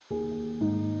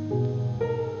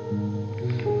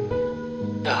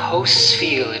The hosts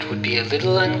feel it would be a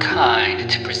little unkind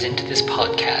to present this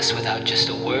podcast without just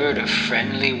a word of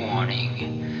friendly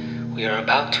warning. We are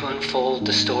about to unfold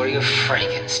the story of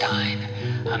Frankenstein,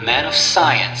 a man of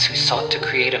science who sought to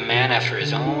create a man after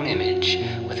his own image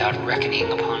without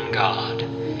reckoning upon God.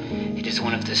 It is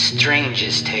one of the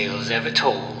strangest tales ever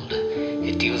told.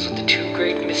 It deals with the two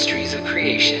great mysteries of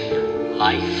creation,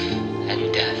 life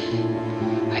and death.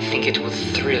 I think it will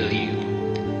thrill you.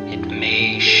 It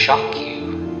may shock you.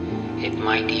 It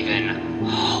might even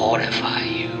horrify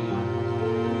you.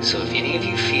 So if any of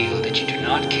you feel that you do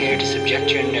not care to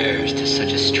subject your nerves to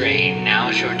such a strain,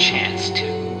 now's your chance to.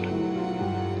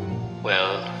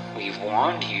 Well, we've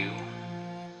warned you.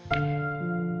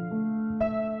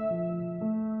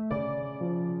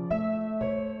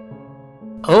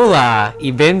 Hola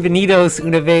y bienvenidos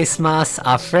una vez más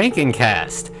a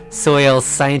Frankencast. Soy el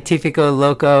científico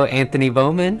loco Anthony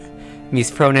Bowman. Mis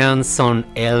pronouns son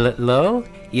él, lo.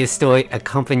 Y estoy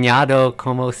acompañado,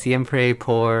 como siempre,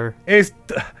 por...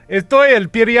 Estoy el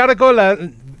periódico La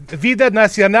Vida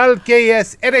Nacional, que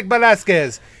es Eric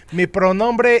Velázquez. Mi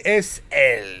pronombre es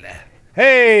él.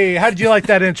 Hey, how did you like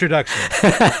that introduction?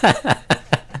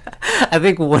 I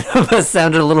think one of us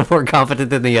sounded a little more confident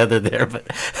than the other there, but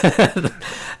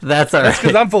that's all right. That's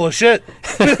because I'm full of shit.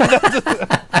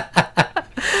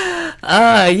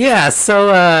 So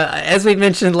as we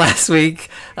mentioned last week,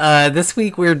 this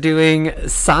week we're doing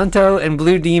Santo and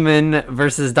Blue Demon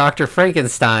versus Dr.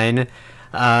 Frankenstein,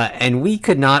 and we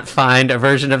could not find a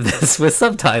version of this with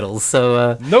subtitles,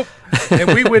 so... Nope.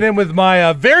 And we went in with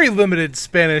my very limited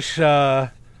Spanish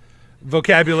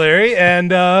vocabulary,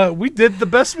 and we did the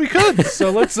best we could. So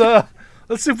let's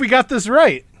see if we got this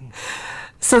right.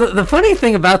 So the funny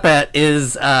thing about that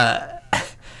is...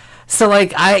 So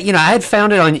like I had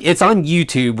found it's on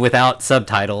YouTube without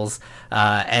subtitles,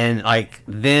 and like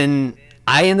then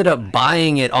I ended up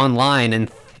buying it online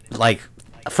and like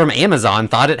from Amazon,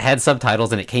 thought it had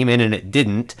subtitles and it came in and it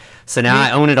didn't. So now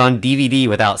I own it on DVD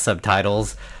without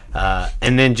subtitles.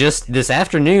 And then just this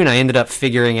afternoon, I ended up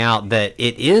figuring out that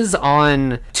it is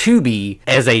on Tubi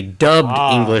as a dubbed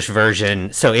English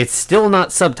version. So it's still not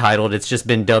subtitled. It's just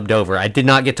been dubbed over. I did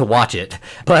not get to watch it.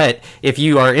 But if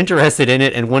you are interested in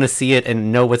it and want to see it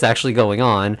and know what's actually going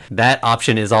on, that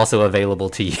option is also available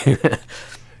to you.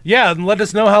 Yeah, and let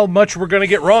us know how much we're going to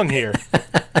get wrong here.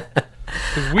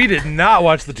 Because we did not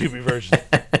watch the Tubi version.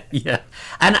 Yeah.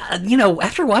 And,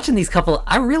 after watching these couple,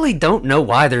 I really don't know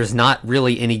why there's not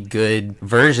really any good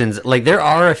versions. Like, there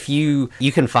are a few,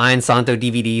 you can find Santo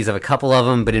DVDs of a couple of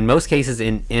them, but in most cases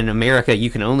in America, you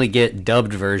can only get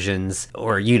dubbed versions.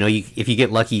 Or, if you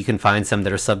get lucky, you can find some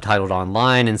that are subtitled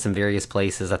online in some various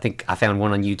places. I think I found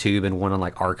one on YouTube and one on,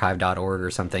 like, archive.org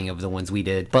or something of the ones we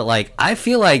did. But, like, I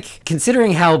feel like,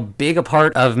 considering how big a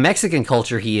part of Mexican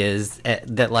culture he is,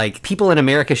 that, like, people in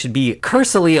America should be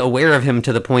cursily aware of him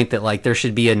to the point that, like, there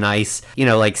should be a nice,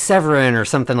 like Severin or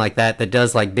something like that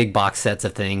does, like, big box sets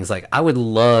of things. Like, I would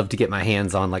love to get my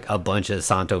hands on, like, a bunch of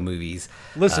Santo movies.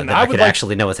 Listen, that I could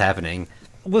actually know what's happening.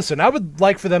 Listen, I would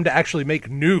like for them to actually make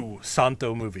new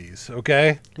Santo movies,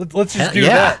 okay? Let's just do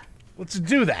that. Let's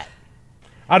do that.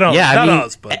 I don't know. Not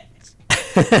us, but...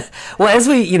 Well, as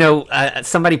we,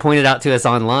 somebody pointed out to us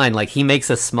online, like, he makes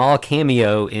a small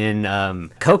cameo in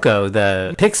Coco,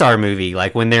 the Pixar movie.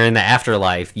 Like, when they're in the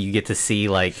afterlife, you get to see,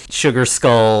 like, Sugar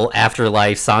Skull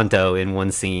Afterlife Santo in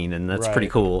one scene, and that's pretty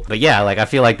cool. But yeah, like, I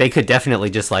feel like they could definitely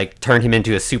just, like, turn him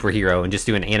into a superhero and just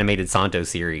do an animated Santo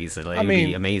series. Like, it would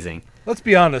be amazing. Let's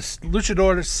be honest.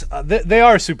 Luchadores, they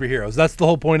are superheroes. That's the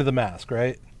whole point of the mask,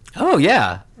 right? Oh,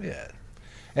 yeah. Yeah.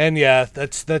 And yeah,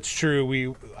 that's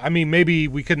true. Maybe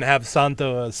we couldn't have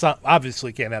Santo.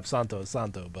 Obviously, can't have Santo as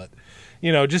Santo, but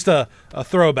just a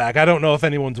throwback. I don't know if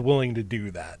anyone's willing to do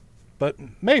that, but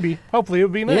maybe. Hopefully, it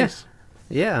would be nice.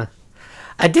 Yeah.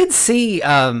 I did see.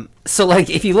 So like,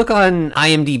 if you look on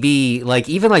IMDb, like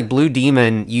even like Blue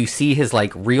Demon, you see his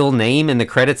like real name in the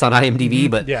credits on IMDb,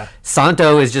 but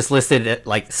Santo is just listed at,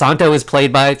 like, Santo is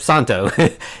played by Santo.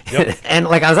 Yep. And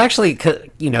like, I was actually,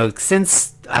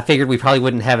 since I figured we probably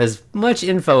wouldn't have as much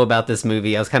info about this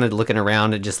movie, I was kind of looking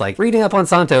around and just like reading up on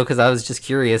Santo because I was just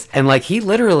curious. And like, he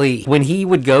literally, when he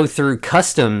would go through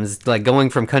customs, like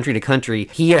going from country to country,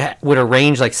 he would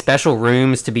arrange like special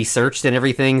rooms to be searched and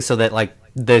everything so that like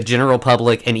the general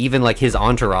public and even like his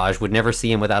entourage would never see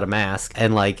him without a mask.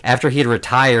 And like after he had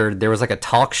retired, there was like a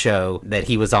talk show that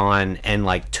he was on and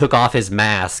like took off his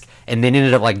mask and then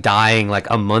ended up like dying like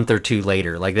a month or two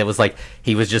later. Like that was like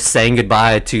he was just saying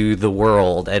goodbye to the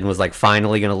world and was like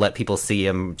finally gonna let people see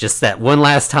him just that one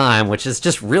last time, which is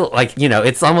just real. Like, you know,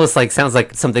 it's almost like sounds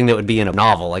like something that would be in a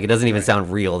novel. Like it doesn't even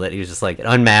sound real that he was just like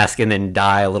unmask and then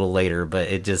die a little later, but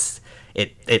it just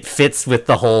it fits with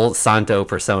the whole Santo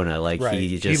persona. Like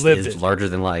he just is larger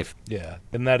than life. Yeah,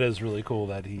 and that is really cool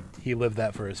that he lived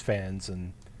that for his fans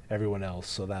and everyone else.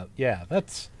 So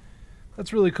that's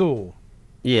really cool.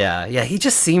 Yeah, he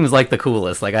just seems like the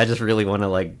coolest. Like I just really want to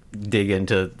like dig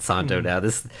into Santo now.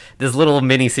 This little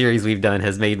mini series we've done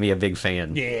has made me a big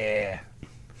fan. Yeah,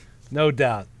 no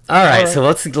doubt. All right, so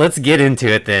let's get into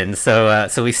it then. So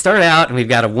we start out and we've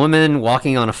got a woman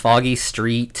walking on a foggy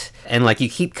street, and like you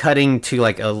keep cutting to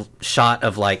like a shot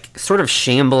of like sort of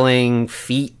shambling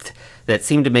feet that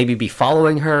seem to maybe be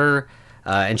following her.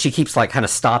 And she keeps like kind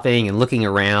of stopping and looking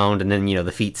around, and then, you know,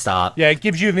 the feet stop. Yeah, it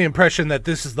gives you the impression that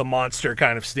this is the monster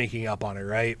kind of sneaking up on her,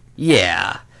 right?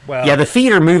 Yeah. Well, yeah, the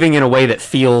feet are moving in a way that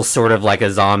feels sort of like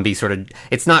a zombie sort of.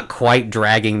 It's not quite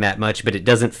dragging that much, but it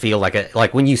doesn't feel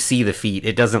like when you see the feet,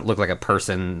 it doesn't look like a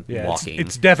person walking.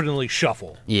 It's definitely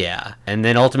shuffle. Yeah, and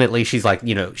then ultimately she's like,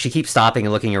 you know, she keeps stopping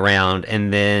and looking around,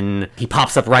 and then he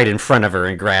pops up right in front of her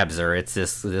and grabs her. It's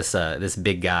this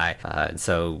big guy, and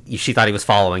so she thought he was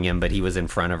following him, but he was in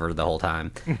front of her the whole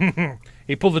time.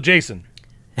 He pulled a Jason.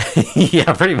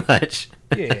 Yeah, pretty much.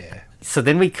 Yeah. So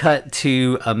then we cut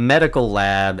to a medical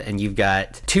lab, and you've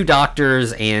got two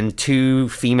doctors and two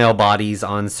female bodies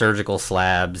on surgical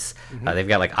slabs. They've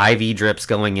got like IV drips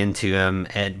going into them,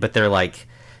 but they're like,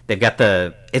 they've got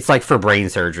it's like for brain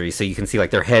surgery, so you can see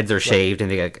like their heads are shaved, and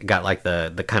they got like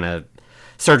the kind of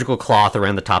surgical cloth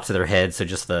around the tops of their heads, so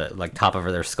just the like top of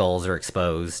their skulls are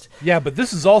exposed. Yeah, but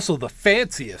this is also the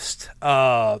fanciest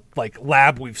like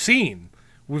lab we've seen.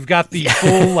 We've got the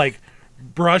full like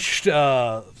brushed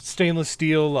stainless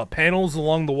steel panels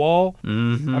along the wall. I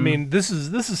mean, this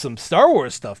is some Star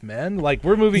Wars stuff, man. Like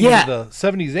we're moving into the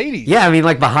 70s, 80s. Yeah, I mean,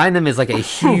 like behind them is like a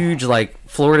huge like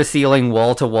floor to ceiling,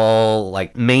 wall to wall,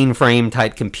 like mainframe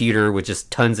type computer with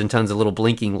just tons and tons of little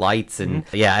blinking lights. And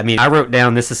yeah, I mean, I wrote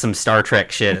down this is some Star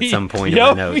Trek shit at some point in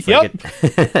my notes.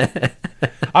 Like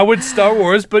I would Star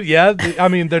Wars, but yeah, I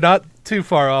mean, they're not too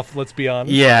far off, let's be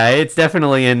honest. Yeah, it's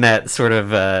definitely in that sort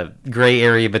of gray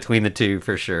area between the two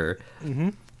for sure.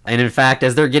 And in fact,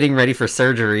 as they're getting ready for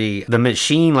surgery, the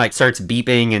machine like starts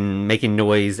beeping and making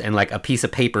noise, and like a piece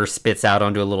of paper spits out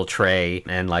onto a little tray,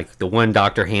 and like the one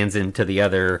doctor hands it to the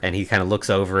other, and he kind of looks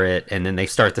over it, and then they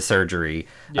start the surgery.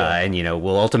 And you know,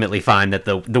 we'll ultimately find that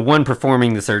the one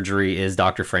performing the surgery is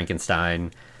Dr.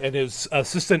 Frankenstein. And his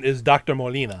assistant is Dr.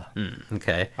 Molina.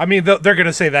 Okay. I mean, they're going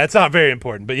to say that. It's not very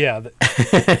important, but yeah.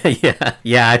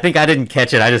 Yeah, I think I didn't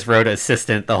catch it. I just wrote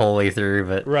assistant the whole way through,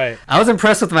 but right. I was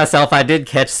impressed with myself. I did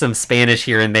catch some Spanish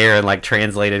here and there and like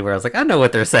translated where I was like, I know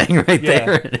what they're saying right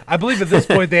there. I believe at this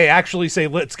point they actually say,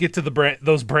 let's get to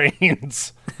those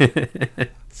brains.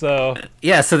 So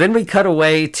yeah, so then we cut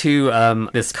away to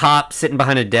this cop sitting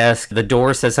behind a desk. The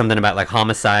door says something about like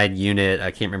homicide unit.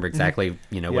 I can't remember exactly,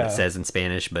 you know, what it says in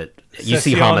Spanish, but you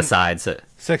see homicide. So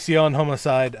Sección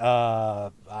homicide.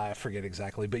 I forget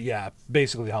exactly, but yeah,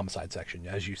 basically the homicide section,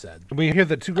 as you said. We hear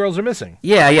that two girls are missing.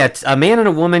 Yeah. A man and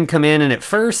a woman come in, and at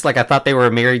first, like I thought they were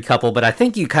a married couple, but I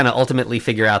think you kind of ultimately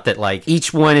figure out that like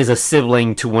each one is a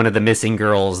sibling to one of the missing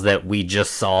girls that we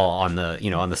just saw on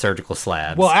the surgical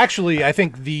slabs. Well, actually, I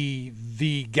think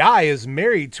the guy is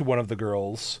married to one of the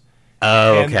girls.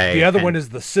 Oh, and okay. The other one is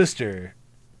the sister.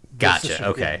 Gotcha.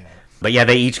 Okay. But yeah,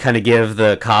 they each kind of give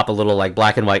the cop a little like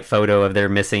black and white photo of their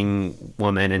missing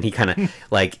woman, and he kind of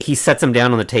like he sets them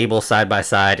down on the table side by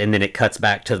side, and then it cuts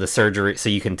back to the surgery, so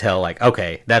you can tell like,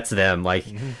 okay, that's them. Like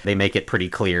they make it pretty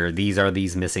clear these are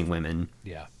these missing women.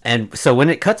 Yeah. And so when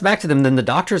it cuts back to them, then the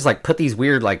doctors like put these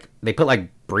weird like they put like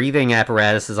breathing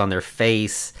apparatuses on their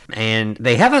face, and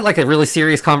they have like a really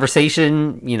serious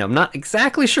conversation. You know, I'm not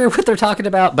exactly sure what they're talking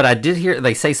about, but I did hear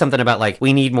they say something about like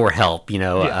we need more help. You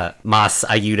know, mas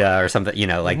ayuda or something. You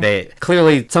know, like they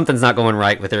clearly something's not going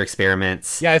right with their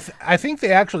experiments. Yeah, I think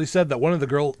they actually said that one of the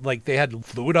girls like they had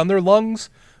fluid on their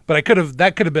lungs, but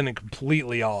that could have been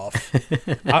completely off.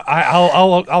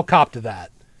 I'll cop to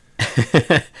that.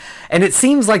 And it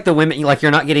seems like the women, like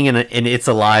you're not getting an it's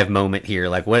alive moment here.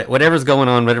 Like whatever's going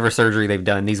on, whatever surgery they've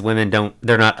done, these women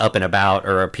they're not up and about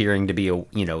or appearing to be,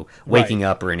 waking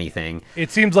up or anything.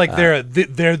 It seems like they're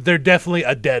definitely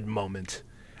a dead moment.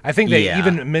 I think they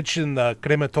even mentioned the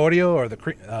crematorio or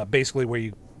the basically where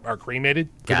you are cremated.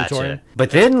 Crematorium. Gotcha.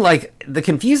 But then, like, the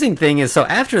confusing thing is, so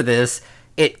after this,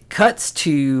 it cuts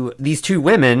to these two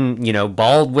women, you know,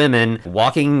 bald women,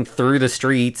 walking through the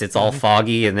streets. It's all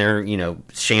foggy, and they're, you know,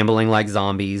 shambling like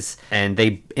zombies. And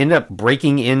they end up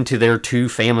breaking into their two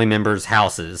family members'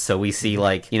 houses. So we see,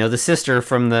 like, you know, the sister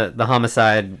from the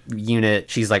homicide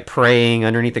unit. She's, like, praying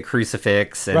underneath the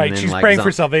crucifix. And right, then, she's like, praying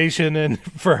for salvation and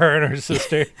for her and her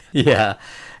sister. Yeah.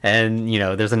 And, you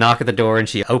know, there's a knock at the door, and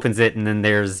she opens it, and then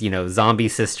there's, you know, zombie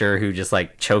sister who just,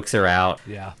 like, chokes her out.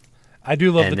 Yeah. I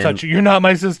do love the touch. You're not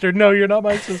my sister. No, you're not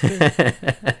my sister.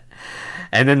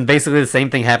 And then basically the same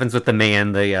thing happens with the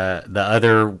man. The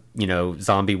other, you know,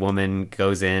 zombie woman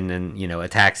goes in and, you know,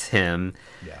 attacks him.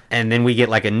 Yeah. And then we get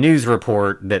like a news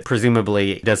report that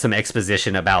presumably does some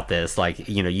exposition about this. Like,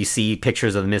 you know, you see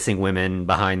pictures of the missing women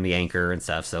behind the anchor and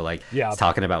stuff. So like, it's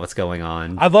talking about what's going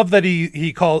on. I love that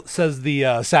he says the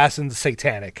assassin's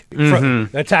satanic. The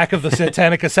attack of the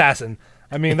satanic assassin.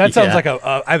 I mean, that sounds like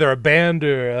either a band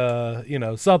or, you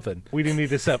know, something. We didn't need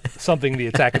to set something the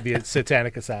attack of the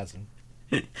satanic assassin.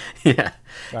 Yeah.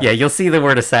 Right. Yeah, you'll see the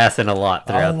word assassin a lot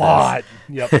throughout this. A lot.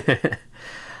 Yep.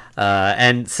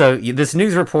 And so this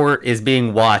news report is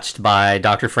being watched by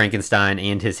Dr. Frankenstein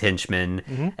and his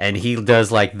henchmen. And he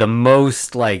does, like, the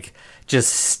most, like,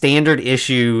 just standard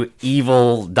issue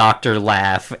evil doctor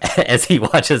laugh as he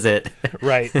watches it.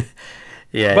 Right.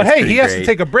 Yeah, but hey, he has to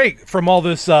take a break from all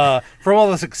this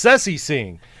success he's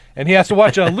seeing, and he has to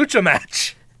watch a lucha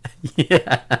match.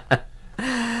 Yeah.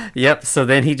 Yep. So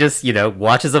then he just, you know,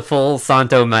 watches a full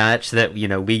Santo match that, you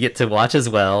know, we get to watch as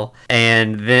well,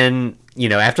 and then, you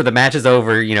know, after the match is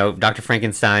over, you know, Dr.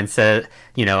 Frankenstein said,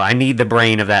 you know, I need the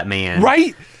brain of that man.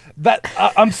 Right. That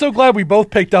I'm so glad we both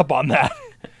picked up on that.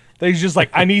 That he's just like,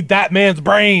 I need that man's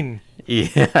brain.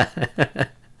 Yeah.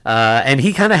 And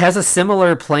he kind of has a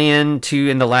similar plan to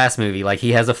in the last movie. Like,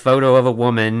 he has a photo of a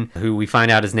woman who we find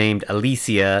out is named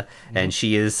Alicia, and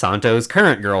she is Santo's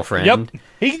current girlfriend. Yep.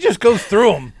 He just goes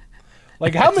through them.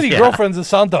 Like, how many girlfriends has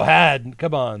Santo had?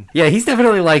 Come on. Yeah, he's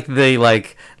definitely like the,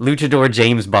 like, luchador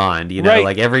James Bond, you know? Right.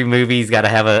 Like, every movie's got to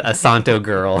have a Santo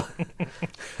girl.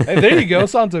 Hey, there you go,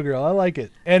 Santo girl. I like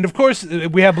it. And, of course,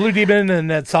 we have Blue Demon and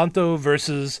that Santo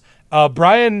versus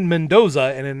Brian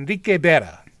Mendoza and Enrique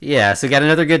Berra. Yeah, so we got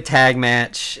another good tag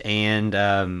match,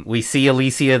 and we see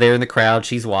Alicia there in the crowd.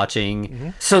 She's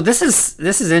watching. So this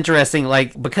is interesting,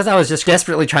 like, because I was just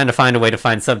desperately trying to find a way to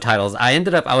find subtitles. I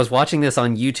was watching this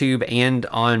on YouTube and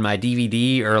on my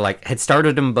DVD, or like had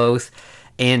started them both,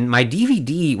 and my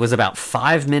DVD was about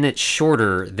 5 minutes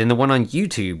shorter than the one on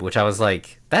YouTube, which I was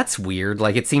like, that's weird.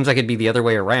 Like, it seems like it'd be the other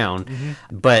way around.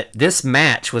 But this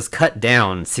match was cut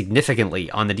down significantly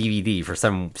on the DVD for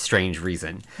some strange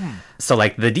reason. So,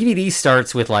 like, the DVD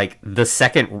starts with, like,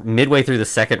 midway through the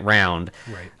second round.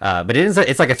 Right. But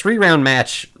it's like a 3-round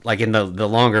match, like, in the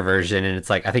longer version. And it's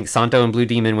like, I think Santo and Blue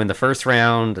Demon win the first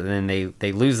round, and then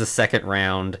they lose the second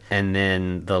round. And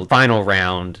then the final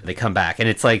round, they come back. And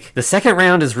it's like, the second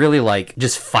round is really, like,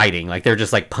 just fighting. Like, they're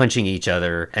just, like, punching each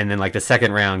other. And then, like, the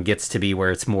second round gets to be where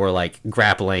it's more like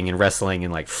grappling and wrestling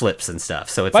and like flips and stuff.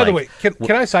 So it's By the way, can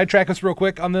I sidetrack us real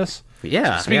quick on this?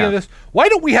 Yeah. Speaking of this, why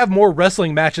don't we have more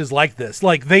wrestling matches like this?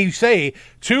 Like, they say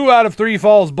 2 out of 3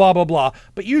 falls, blah, blah, blah.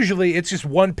 But usually it's just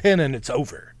one pin and it's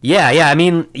over. Yeah. I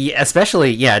mean,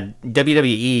 especially,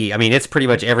 WWE. I mean, it's pretty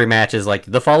much every match is like,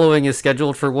 the following is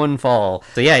scheduled for 1 fall.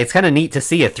 So yeah, it's kind of neat to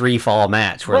see a 3-fall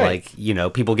match where like, you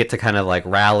know, people get to kind of like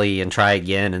rally and try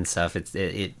again and stuff.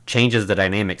 It changes the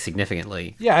dynamic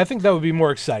significantly. Yeah, I think that would be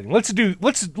more exciting. Let's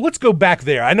go back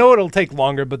there. I know it'll take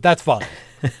longer, but that's fine.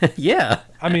 Yeah.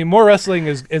 I mean, more wrestling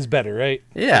is better, right?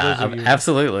 Yeah,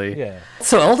 absolutely. Yeah.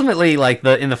 So ultimately, like,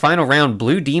 in the final round,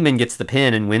 Blue Demon gets the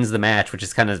pin and wins the match, which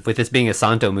is kind of, with this being a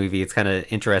Santo movie, it's kind of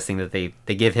interesting that they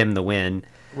give him the win.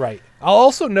 Right. I'll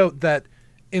also note that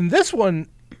in this one,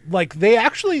 like, they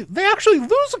actually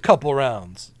lose a couple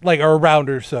rounds, like, or a round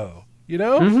or so. You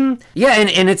know? Yeah,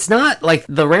 and it's not, like,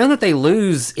 the round that they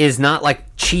lose is not, like,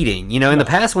 cheating. You know, in the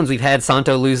past ones we've had,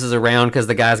 Santo loses a round because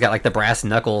the guy's got, like, the brass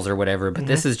knuckles or whatever, but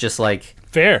this is just, like...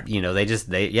 fair. You know,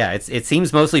 it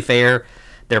seems mostly fair.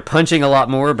 They're punching a lot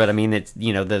more, but, I mean, it's,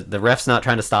 you know, the ref's not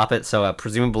trying to stop it, so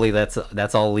presumably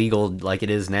that's all legal like it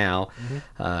is now.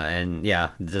 And, yeah,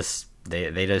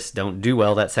 They just don't do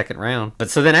well that second round. But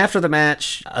so then after the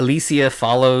match, Alicia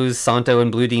follows Santo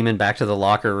and Blue Demon back to the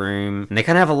locker room. And they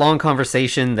kind of have a long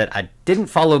conversation that I didn't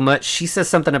follow much. She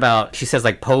says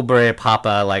like, pobre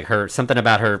papa, like something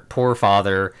about her poor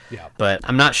father. Yeah. But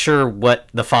I'm not sure what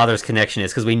the father's connection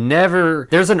is, because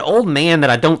there's an old man that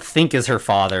I don't think is her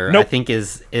father. Nope. I think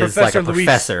is like a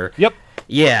professor. Yep.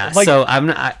 Yeah, Like- so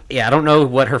I don't know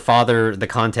what her father, the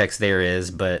context there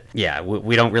is, but yeah,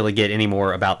 we don't really get any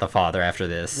more about the father after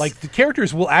this. Like, the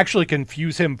characters will actually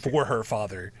confuse him for her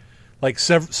father. Like,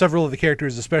 several of the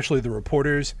characters, especially the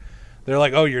reporters, they're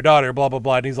like, "Oh, your daughter, blah blah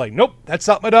blah," and he's like, "Nope, that's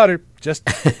not my daughter. Just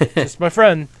my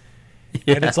friend."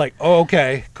 Yeah. And it's like, "Oh,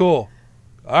 okay, cool,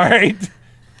 all right."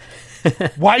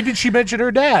 Why did she mention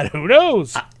her dad? Who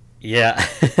knows? Yeah.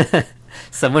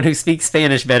 Someone who speaks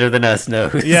Spanish better than us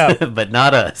knows. Yeah. But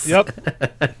not us. Yep.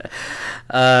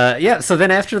 Yeah, so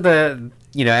then after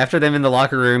after them in the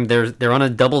locker room, they're on a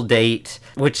double date,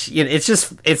 which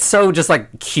it's so just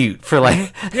like cute for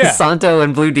like Yeah. Santo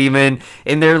and Blue Demon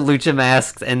in their lucha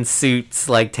masks and suits,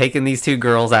 like taking these two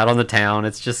girls out on the town.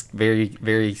 It's just very,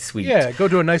 very sweet. Yeah, go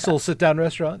to a nice little sit-down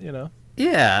restaurant, you know.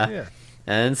 Yeah. Yeah.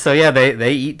 And so yeah,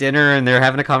 they eat dinner and they're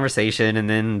having a conversation, and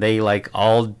then they like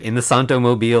all in the Santo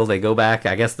mobile. They go back.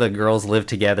 I guess the girls live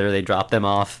together. They drop them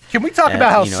off. Can we talk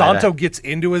about how Santo gets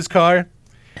into his car?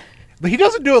 But he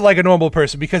doesn't do it like a normal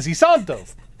person because he's Santo.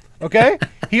 Okay?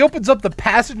 He opens up the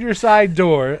passenger side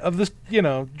door of this,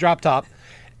 drop top,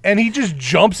 and he just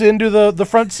jumps into the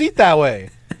front seat that way.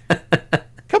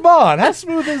 Come on, how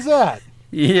smooth is that?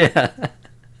 Yeah.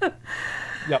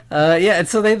 Yep. Yeah, and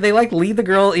so they like lead the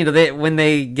girl, when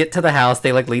they get to the house,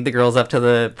 they like lead the girls up to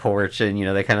the porch, and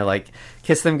they kind of like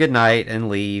kiss them goodnight and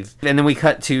leave. And then we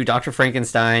cut to Dr.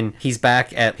 Frankenstein. He's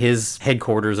back at his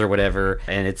headquarters or whatever,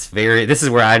 and this is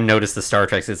where I noticed the Star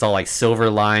Trek. It's all like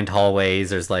silver lined hallways.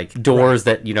 There's like doors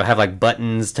that have like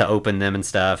buttons to open them and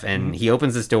stuff. And he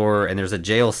opens this door, and there's a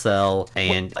jail cell,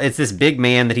 and it's this big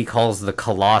man that he calls the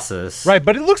Colossus. Right,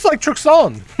 but it looks like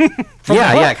Truxon.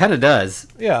 Yeah, it kind of does.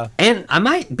 Yeah. And I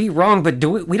might be wrong, but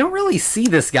we don't really see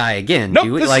this guy again, Nope,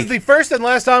 do we? this is the first and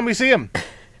last time we see him.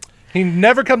 He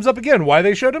never comes up again. Why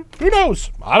they showed him? Who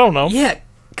knows? I don't know. Yeah,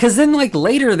 because then like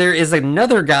later there is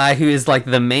another guy who is like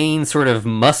the main sort of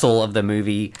muscle of the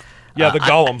movie. Yeah, the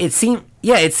Golem.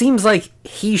 It seems like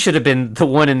he should have been the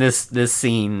one in this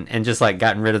scene and just like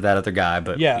gotten rid of that other guy.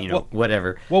 But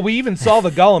whatever. Well, we even saw the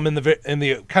Golem in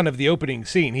the kind of the opening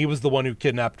scene. He was the one who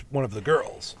kidnapped one of the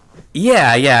girls.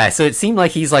 Yeah. So it seemed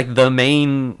like he's like the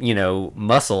main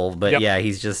muscle, but Yep. yeah,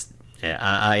 he's just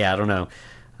I don't know.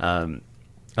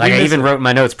 Like I even wrote in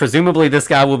my notes, presumably this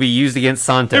guy will be used against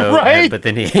Santo, Right? But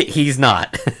then he's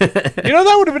not.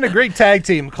 That would have been a great tag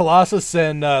team. Colossus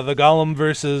and the Golem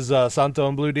versus Santo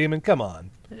and Blue Demon. Come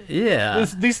on. Yeah.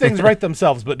 These things write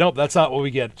themselves, but nope, that's not what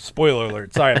we get. Spoiler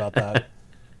alert. Sorry about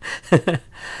that.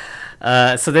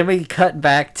 So then we cut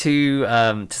back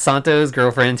to Santo's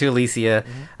girlfriend, to Alicia.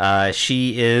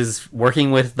 She is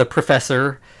working with the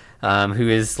professor, who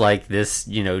is like this,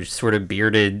 sort of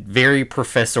bearded, very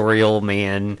professorial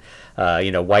man,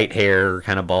 white hair,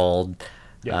 kind of bald.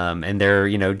 Yep. And they're,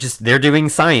 they're doing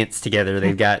science together.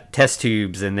 They've got test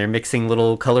tubes and they're mixing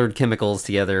little colored chemicals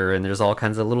together, and there's all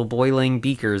kinds of little boiling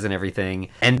beakers and everything.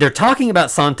 And they're talking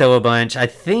about Santo a bunch. I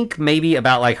think maybe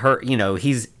about like her,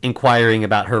 he's inquiring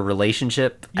about her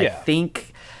relationship. Yeah. I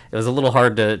think it was a little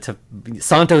hard to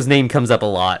Santo's name comes up a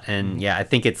lot, and yeah, I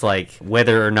think it's like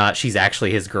whether or not she's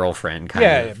actually his girlfriend, kind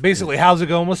of. Yeah, basically, how's it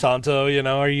going with Santo?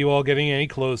 Are you all getting any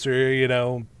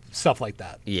closer? Stuff like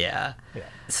that. Yeah.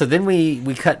 So then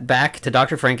we cut back to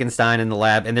Dr. Frankenstein in the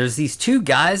lab, and there's these two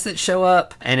guys that show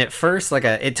up, and at first,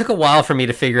 it took a while for me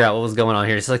to figure out what was going on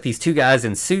here. It's like these two guys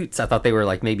in suits. I thought they were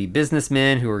like maybe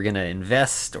businessmen who were gonna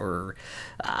invest, or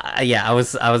I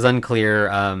was unclear.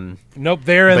 Nope,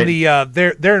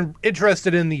 they're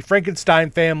interested in the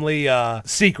Frankenstein family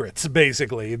secrets,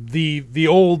 basically. The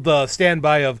old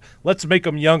standby of let's make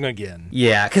them young again.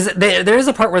 Yeah, because there is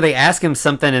a part where they ask him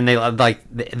something, and they like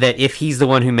that if he's the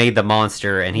one who made the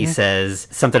monster, and he says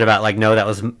something about like, no, that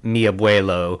was mi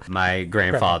abuelo, my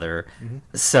grandfather.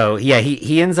 So yeah,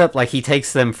 he ends up like he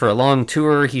takes them for a long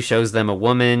tour. He shows them a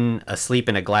woman asleep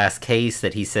in a glass case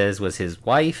that he says was his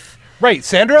wife. Right,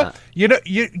 Sandra. You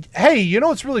know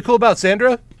what's really cool about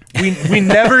Sandra? We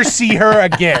never see her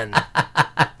again.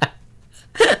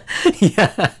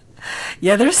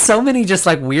 Yeah, there's so many just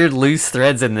like weird loose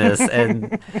threads in this,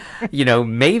 and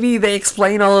maybe they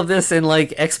explain all of this in like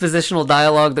expositional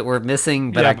dialogue that we're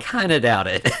missing, but I kind of doubt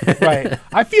it. Right.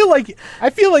 I feel like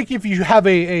if you have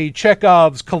a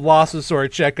Chekhov's Colossus or a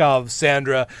Chekhov's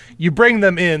Sandra, you bring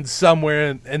them in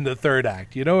somewhere in the third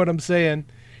act. You know what I'm saying?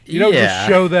 You don't just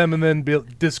show them and then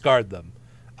discard them.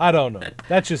 I don't know.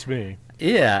 That's just me.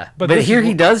 Yeah, but this here is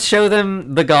he wh- does show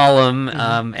them the golem,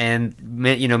 and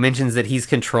mentions that he's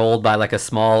controlled by like a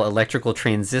small electrical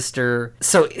transistor.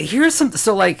 So here's some.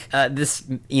 So like this,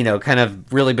 kind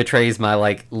of really betrays my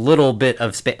like little bit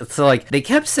of so like they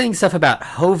kept saying stuff about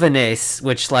jóvenes,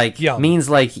 which like means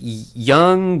like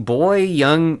young boy,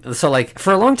 young. So like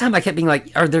for a long time I kept being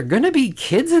like, are there gonna be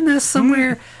kids in this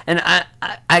somewhere? And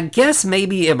I guess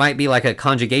maybe it might be like a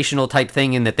conjugational type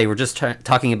thing in that they were just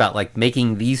talking about like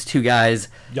making these two guys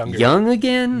young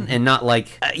again, and not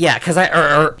like because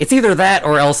or it's either that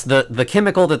or else the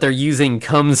chemical that they're using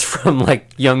comes from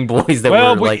like young boys that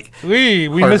were like we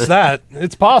missed that.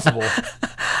 It's possible.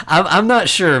 I'm not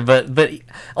sure, but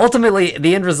ultimately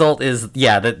the end result is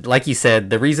that, like you said,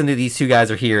 the reason that these two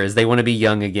guys are here is they want to be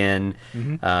young again.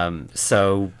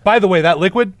 So by the way, that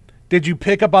liquid, did you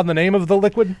pick up on the name of the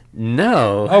liquid?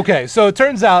 No. Okay, so it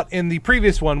turns out in the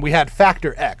previous one we had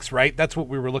factor X, right? That's what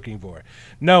we were looking for.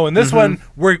 No, in this one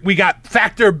we got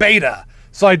factor beta.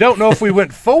 So I don't know if we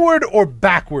went forward or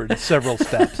backward several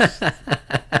steps.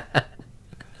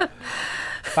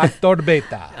 Factor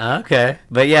beta. Okay.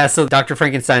 But so Dr.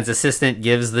 Frankenstein's assistant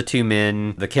gives the two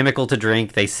men the chemical to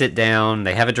drink. They sit down,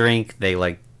 they have a drink, they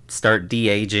like start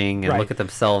de-aging and look at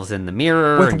themselves in the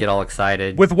mirror and get all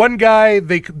excited. With one guy,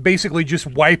 they basically just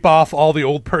wipe off all the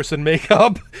old person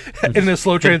makeup in a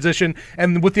slow transition,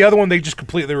 and with the other one, they just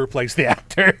completely replace the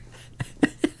actor.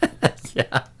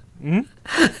 Yeah.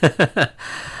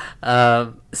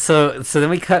 So then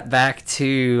we cut back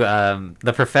to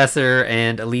the professor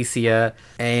and Alicia,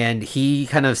 and he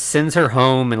kind of sends her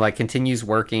home and like continues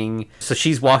working. So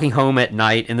she's walking home at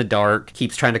night in the dark,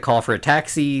 keeps trying to call for a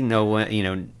taxi. No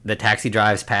one, the taxi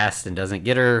drives past and doesn't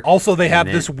get her. Also, they have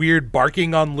this weird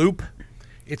barking on loop.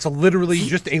 It's literally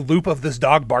just a loop of this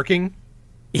dog barking.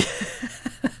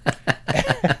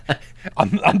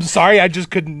 I'm sorry, I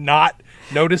just could not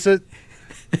notice it.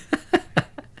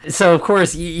 So, of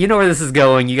course, you know where this is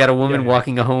going. You got a woman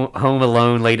walking home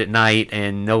alone late at night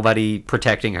and nobody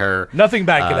protecting her. Nothing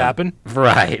bad could happen.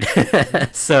 Right.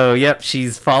 So,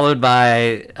 she's followed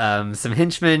by some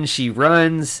henchmen. She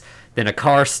runs. Then a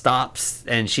car stops,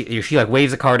 and she like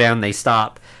waves a car down. They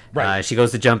stop. Right. She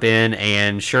goes to jump in,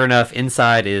 and sure enough,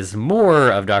 inside is more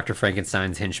of Dr.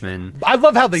 Frankenstein's henchmen. I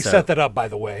love how they set that up, by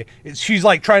the way. She's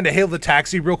like trying to hail the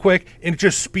taxi real quick, and it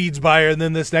just speeds by her, and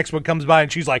then this next one comes by,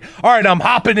 and she's like, all right, I'm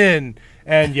hopping in.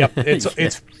 And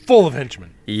it's full of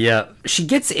henchmen. Yep. She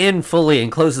gets in fully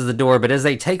and closes the door, but as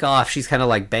they take off, she's kind of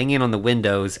like banging on the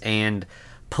windows, and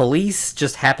police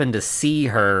just happen to see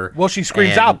her. Well, she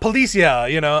screams out, "Policia!"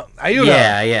 Ayuda.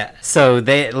 Yeah. So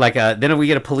they then we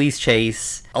get a police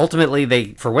chase. Ultimately, they,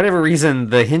 for whatever reason,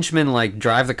 the henchmen like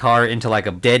drive the car into like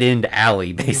a dead end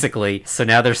alley, basically. So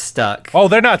now they're stuck. Oh,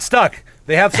 they're not stuck.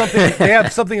 They have something. They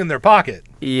have something in their pocket.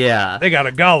 Yeah. They got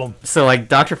a golem. So like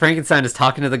Dr. Frankenstein is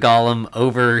talking to the golem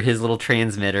over his little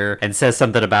transmitter and says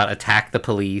something about attack the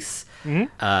police.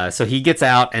 So he gets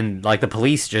out, and like the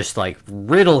police just like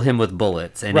riddle him with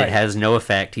bullets, and it has no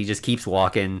effect. He just keeps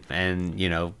walking, and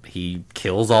he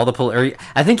kills all the police.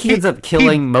 I think he ends up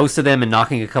killing most of them and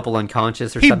knocking a couple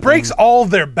unconscious or something. He breaks all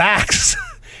their backs.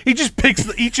 He just picks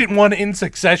each one in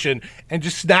succession and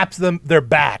just snaps their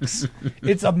backs.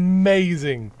 It's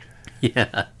amazing.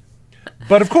 Yeah.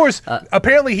 But of course,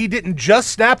 apparently he didn't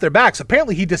just snap their backs.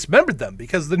 Apparently he dismembered them,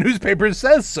 because the newspaper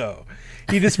says so.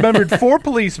 He dismembered 4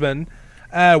 policemen.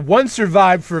 One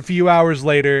survived for a few hours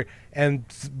later, and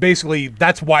basically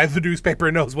that's why the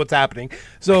newspaper knows what's happening.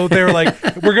 So they're like,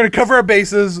 we're going to cover our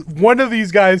bases. One of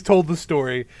these guys told the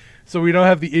story, so we don't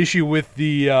have the issue with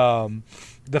the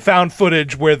found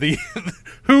footage where the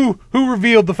who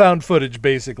revealed the found footage,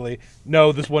 basically.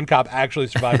 No, this one cop actually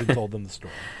survived and told them the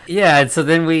story. Yeah, and so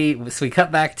then we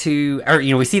cut back to, or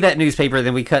we see that newspaper,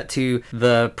 then we cut to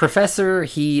the professor.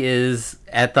 He is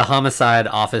at the homicide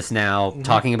office now,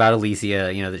 talking about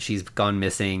Alicia, that she's gone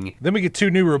missing. Then we get 2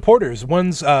 new reporters.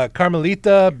 One's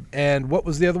Carmelita, and what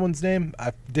was the other one's name?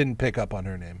 I didn't pick up on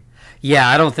her name. Yeah,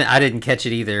 I didn't catch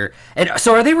it either. And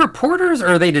so are they reporters or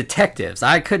are they detectives?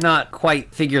 I could not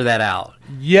quite figure that out.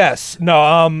 Yes.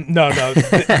 No,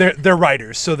 they're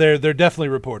writers, so they're definitely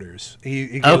reporters.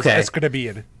 He goes, okay. It's going to be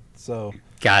it. So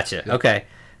Gotcha. Yeah. Okay.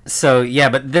 So yeah,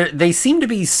 but they seem to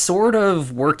be sort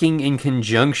of working in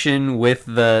conjunction with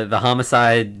the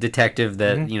homicide detective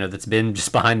that that's been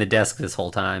just behind the desk this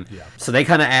whole time. Yeah. So they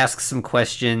kind of ask some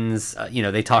questions.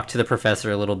 They talk to the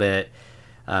professor a little bit.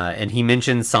 And he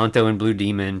mentions Santo and Blue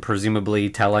Demon, presumably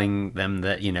telling them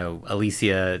that,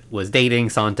 Alicia was dating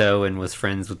Santo and was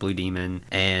friends with Blue Demon.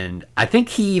 And I think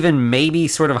he even maybe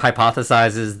sort of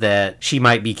hypothesizes that she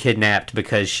might be kidnapped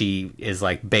because she is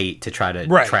like bait to try to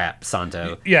trap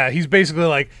Santo. Yeah, he's basically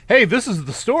like, hey, this is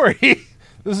the story.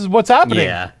 This is what's happening.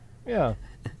 Yeah.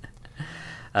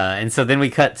 And so then we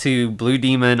cut to Blue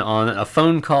Demon on a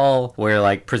phone call where,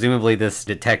 like, presumably this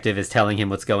detective is telling him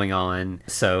what's going on.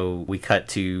 So we cut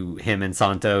to him and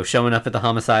Santo showing up at the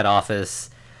homicide office.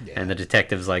 Yeah. And the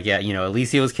detective's like, yeah,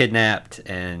 Alicia was kidnapped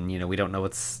and, we don't know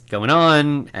what's going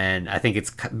on. And I think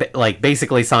it's like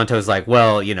basically Santo's like,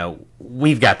 well,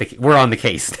 we're on the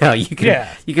case now. You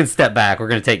can step back. We're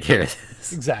going to take care of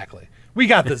this. Exactly. We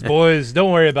got this, boys.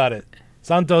 Don't worry about it.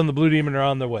 Santo and the Blue Demon are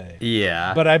on their way.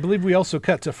 Yeah. But I believe we also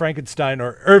cut to Frankenstein,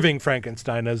 or Irving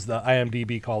Frankenstein, as the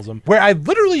IMDb calls him, where I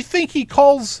literally think he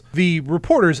calls the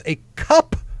reporters a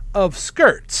cup of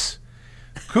skirts.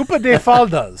 Coupa de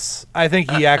faldas, I think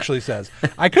he actually says.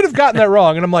 I could have gotten that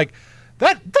wrong, and I'm like,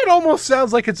 that almost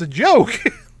sounds like it's a joke.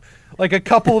 Like a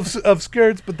couple of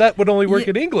skirts, but that would only work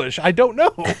in English. I don't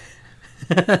know.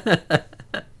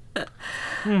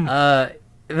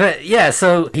 But yeah,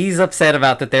 so he's upset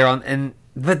about that they're on,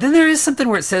 but then there is something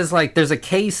where it says like there's a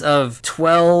case of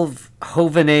 12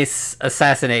 jóvenes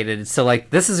assassinated. So like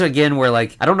this is again where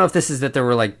like I don't know if this is that there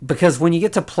were like, because when you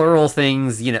get to plural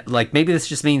things, like maybe this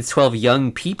just means 12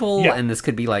 young people, and this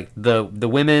could be like the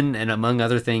women and among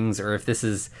other things, or if this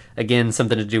is again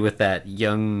something to do with that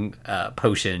young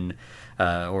potion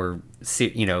or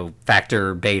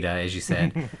factor beta, as you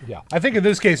said. Yeah, I think in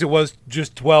this case it was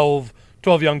just 12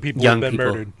 young people have been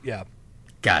murdered. Yeah.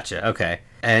 Gotcha. Okay.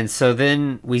 And so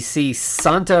then we see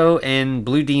Santo and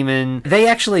Blue Demon.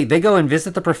 They go and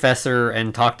visit the professor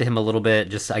and talk to him a little bit,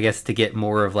 just I guess to get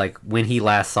more of like when he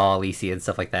last saw Alicia and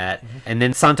stuff like that. Mm-hmm. And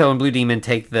then Santo and Blue Demon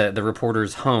take the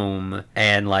reporters home,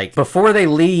 and like before they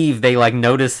leave, they like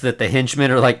notice that the henchmen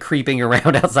are like creeping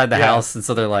around outside the house, and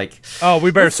so they're like, "Oh,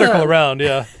 we better circle around."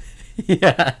 Yeah.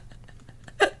 Yeah.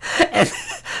 And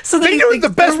so they do it the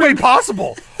best way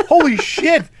possible. Holy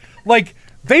shit! Like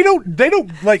they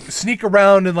don't like sneak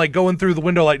around and like going through the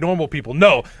window like normal people.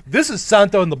 No, this is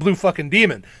Santo and the Blue fucking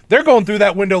Demon. They're going through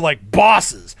that window like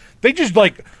bosses. They just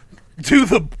like do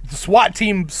the SWAT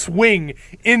team swing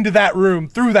into that room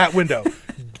through that window.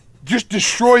 Just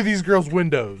destroy these girls'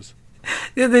 windows.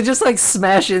 Yeah, they just like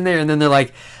smash in there, and then they're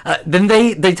like, then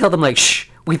they tell them like, shh.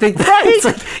 We think that it's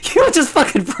like you just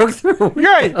fucking broke through.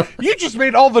 You're right. You just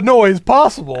made all the noise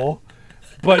possible.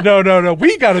 But no.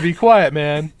 We got to be quiet,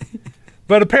 man.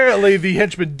 But apparently the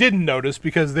henchmen didn't notice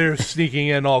because they're sneaking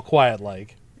in all quiet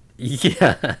like.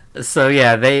 Yeah. So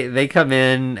yeah, they come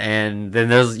in, and then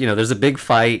there's a big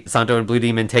fight. Santo and Blue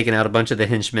Demon taking out a bunch of the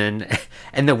henchmen,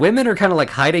 and the women are kind of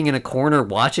like hiding in a corner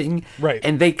watching. Right.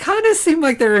 And they kind of seem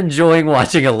like they're enjoying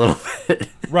watching a little bit.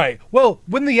 Right. Well,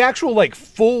 when the actual like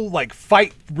full like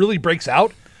fight really breaks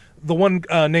out, the one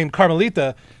named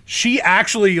Carmelita, she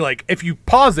actually like if you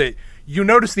pause it, you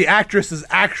notice the actress is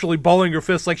actually balling her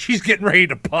fists like she's getting ready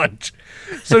to punch.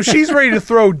 So she's ready to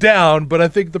throw down, but I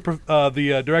think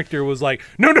the director was like,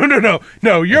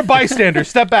 no, you're a bystander,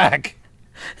 step back.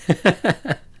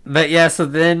 But yeah, so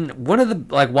then one of the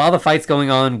like while the fight's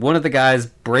going on, one of the guys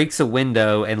breaks a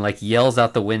window and like yells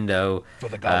out the window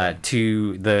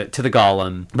to the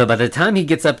golem. But by the time he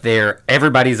gets up there,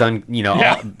 everybody's on.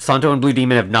 Santo and Blue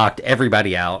Demon have knocked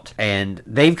everybody out, and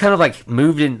they've kind of like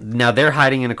moved in. Now they're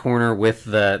hiding in a corner with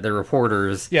the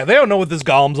reporters. Yeah, they don't know what this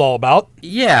golem's all about.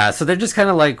 Yeah, so they're just kind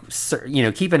of like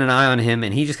keeping an eye on him,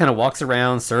 and he just kind of walks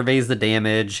around, surveys the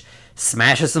damage.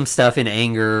 Smashes some stuff in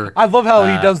anger. I love how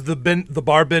he does the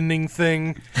bar bending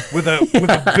thing with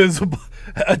a visible,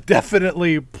 a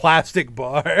definitely plastic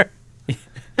bar.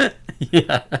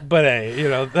 Yeah, but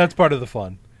hey, that's part of the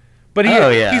fun. But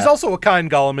he's also a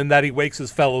kind golem in that he wakes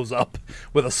his fellows up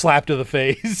with a slap to the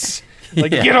face.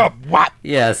 Like, get up, what?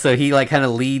 Yeah, so he like kind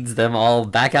of leads them all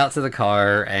back out to the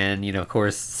car, and of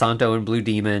course Santo and Blue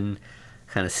Demon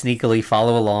kind of sneakily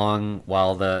follow along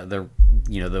while the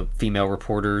female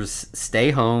reporters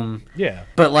stay home. Yeah.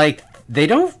 But like they're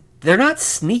not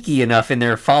sneaky enough in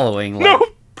their following. Like, no.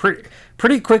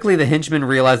 Pretty quickly the henchmen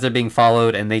realize they're being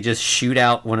followed, and they just shoot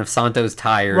out one of Santo's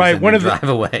tires and then drive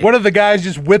away. One of the guys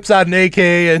just whips out an AK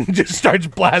and just starts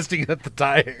blasting at the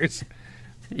tires.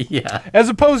 Yeah. As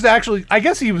opposed to actually, I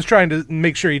guess he was trying to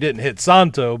make sure he didn't hit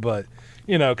Santo, but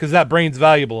because that brain's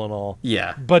valuable and all.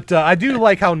 Yeah. But I do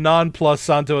like how nonplussed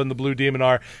Santo and the Blue Demon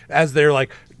are as they're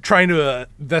like trying to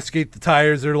investigate the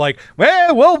tires. They're like,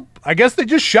 well, I guess they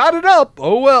just shot it up.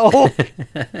 Oh, well.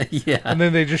 Yeah. And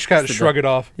then they just kind of shrug it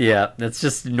off. Yeah, that's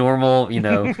just normal,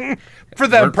 For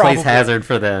them, workplace probably. hazard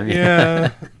for them.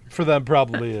 Yeah, for them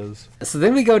probably is. So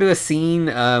then we go to a scene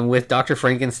with Dr.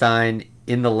 Frankenstein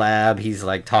in the lab. He's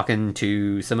like talking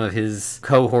to some of his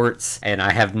cohorts, and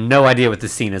I have no idea what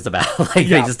this scene is about. They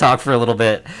just talk for a little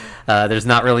bit. There's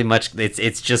not really much.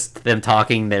 It's just them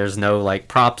talking. There's no like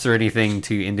props or anything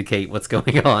to indicate what's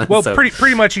going on. Well,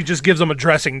 pretty much he just gives them a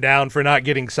dressing down for not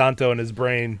getting Santo in his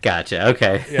brain. Gotcha.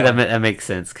 Okay, Yeah. that makes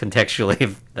sense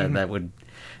contextually. That would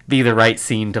be the right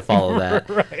scene to follow that.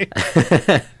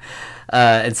 Right.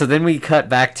 And so then we cut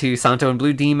back to Santo and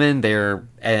Blue Demon. They're,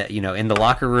 in the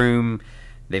locker room.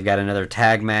 They've got another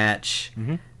tag match.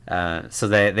 So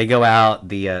they go out.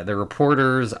 The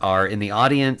reporters are in the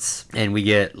audience, and we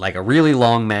get like a really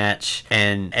long match.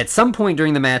 And at some point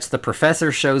during the match, the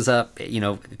professor shows up,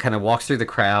 kind of walks through the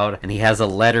crowd, and he has a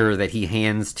letter that he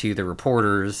hands to the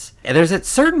reporters. And there's at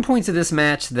certain points of this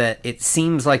match that it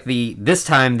seems like this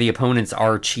time the opponents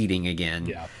are cheating again.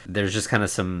 Yeah. There's just kind of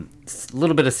some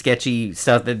little bit of sketchy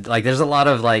stuff that like there's a lot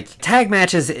of like tag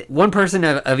matches. One person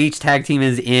of each tag team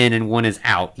is in and one is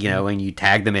out, and you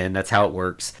tag them in. That's how it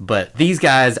works. But these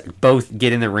guys both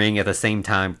get in the ring at the same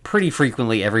time pretty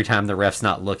frequently every time the ref's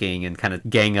not looking, and kind of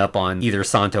gang up on either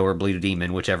Santo or Blue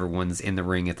Demon, whichever one's in the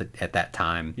ring at that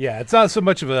time. Yeah, it's not so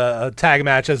much of a tag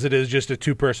match as it is just a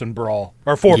 2-person brawl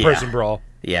or 4-person brawl.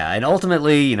 Yeah, and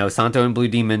ultimately, Santo and Blue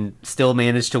Demon still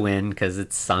managed to win because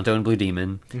it's Santo and Blue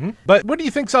Demon. But what do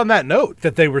you think's on that note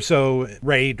that they were so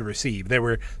ready to receive? They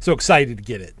were so excited to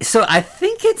get it. So I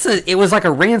think it was like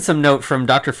a ransom note from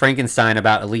Dr. Frankenstein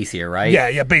about Alicia, right?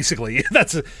 Yeah, basically.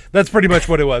 That's pretty much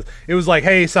what it was. It was like,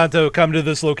 hey, Santo, come to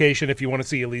this location if you want to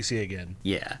see Alicia again.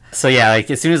 Yeah. So yeah,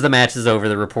 like as soon as the match is over,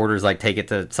 the reporters like take it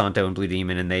to Santo and Blue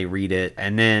Demon and they read it,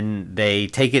 and then they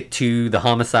take it to the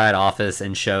homicide office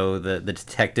and show the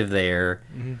detective there,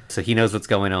 so he knows what's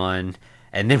going on.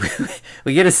 And then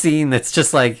we get a scene that's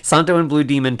just like Santo and Blue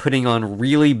Demon putting on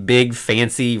really big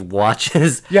fancy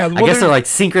watches. Yeah, I guess they're like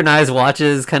synchronized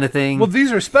watches kind of thing. Well,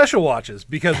 these are special watches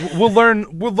because we'll learn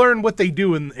what they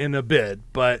do in a bit.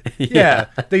 But yeah,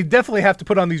 they definitely have to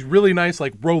put on these really nice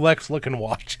like Rolex looking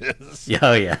watches.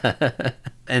 Oh yeah.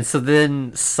 And so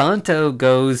then Santo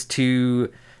goes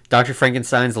to Dr.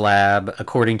 Frankenstein's lab,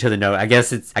 according to the note. I guess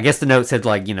the note said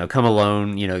like, come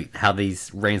alone, how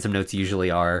these ransom notes usually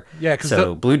are. Yeah,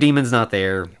 so Blue Demon's not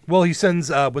there. Well, he sends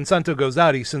when Santo goes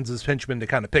out, he sends his henchmen to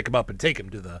kind of pick him up and take him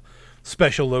to the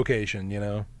special location,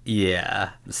 Yeah.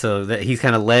 So that he's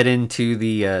kind of led into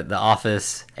the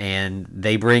office, and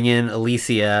they bring in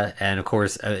Alicia, and of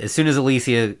course, as soon as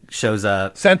Alicia shows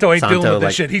up, Santo ain't dealing with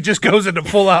this shit. He just goes into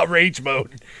full out rage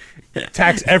mode.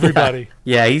 Attacks everybody.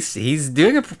 Yeah, he's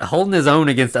holding his own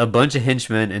against a bunch of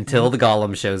henchmen until the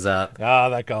Golem shows up. Ah,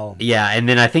 that Golem. Yeah, and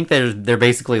then I think they're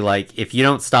basically like, if you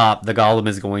don't stop, the Golem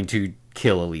is going to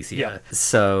kill Alicia. Yeah.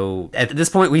 So at this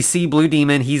point, we see Blue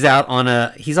Demon. He's on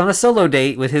a solo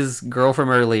date with his girl from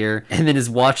earlier, and then his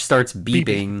watch starts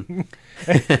beeping.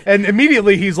 And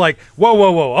immediately he's like, whoa.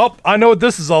 Oh, I know what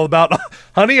this is all about.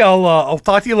 Honey, I'll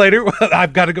talk to you later.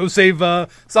 I've got to go save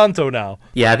Santo now.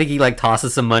 Yeah, I think he like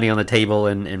tosses some money on the table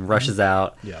and rushes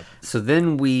out. Yeah. So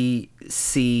then we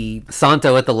see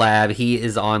Santo at the lab. He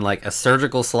is on like a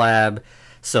surgical slab.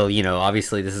 So,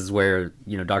 obviously this is where,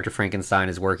 Dr. Frankenstein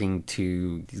is working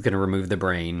he's going to remove the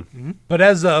brain. But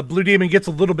as Blue Demon gets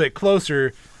a little bit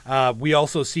closer, we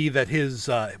also see that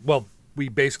we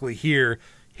basically hear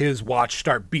his watch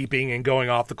start beeping and going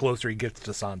off the closer he gets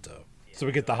to Santo. So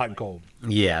we get the hot and cold.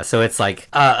 Yeah, so it's like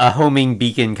a homing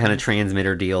beacon kind of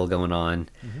transmitter deal going on.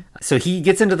 So he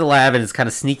gets into the lab and is kind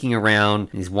of sneaking around.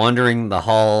 He's wandering the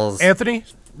halls. Anthony,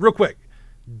 real quick,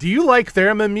 do you like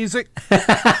theremin music?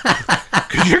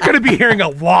 Because you're going to be hearing a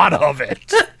lot of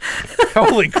it.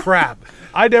 Holy crap.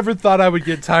 I never thought I would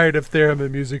get tired of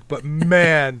theremin music, but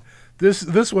man,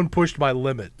 this one pushed my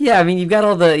limit. Yeah, I mean, you've got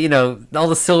all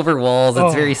the silver walls.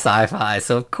 It's very sci-fi.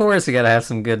 So, of course, we got to have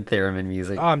some good theremin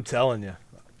music. I'm telling you.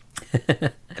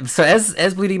 So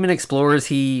as Blue Demon explores,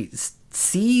 he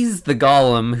sees the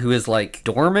Golem, who is like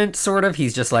dormant, sort of.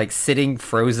 He's just like sitting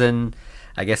frozen,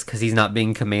 I guess, because he's not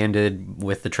being commanded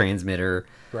with the transmitter.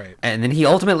 Right. And then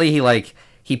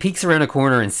he peeks around a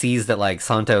corner and sees that like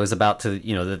Santo is about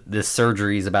to, this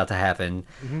surgery is about to happen.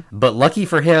 But lucky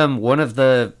for him, one of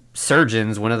the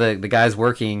surgeons, one of the guys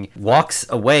working, walks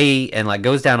away and like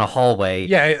goes down a hallway.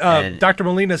 Yeah, Dr.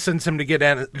 Molina sends him to get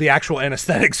the actual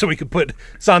anesthetic so he could put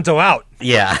Santo out.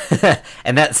 Yeah,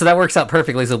 and that works out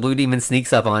perfectly. So Blue Demon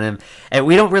sneaks up on him, and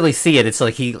we don't really see it. It's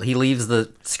like he leaves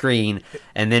the screen,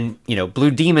 and then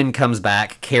Blue Demon comes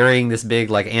back carrying this big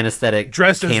like anesthetic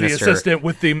dressed canister. as the assistant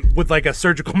with like a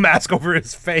surgical mask over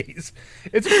his face.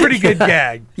 It's a pretty good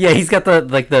gag. Yeah, he's got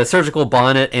the surgical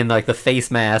bonnet and like the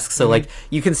face mask, so like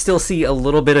you can still see a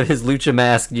little bit of his lucha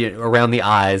mask around the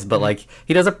eyes, but like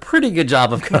he does a pretty good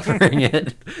job of covering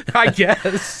it. I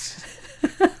guess.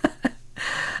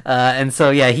 And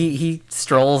so yeah, he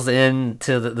strolls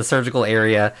into the surgical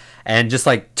area and just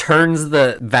like turns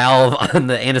the valve on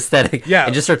the anesthetic,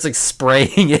 and just starts like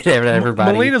spraying it at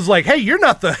everybody. Melina's like, "Hey, you're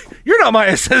not my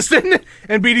assistant,"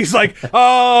 and Beatty's like,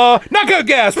 "knockout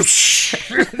gas."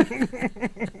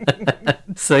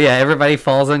 So yeah, everybody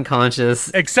falls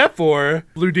unconscious except for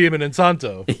Blue Demon and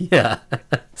Santo. Yeah.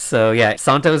 So yeah,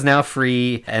 Santo's now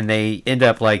free, and they end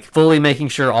up like fully making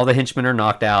sure all the henchmen are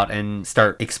knocked out and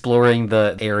start exploring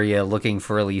the area looking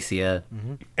for Alicia.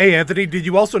 Hey Anthony, did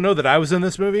you also know that I was in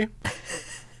this movie?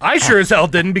 I sure as hell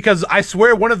didn't, because I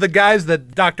swear one of the guys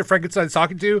that Dr. Frankenstein's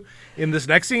talking to in this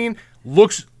next scene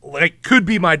looks like could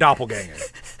be my doppelganger.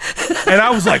 And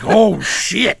I was like, oh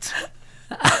shit.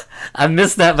 I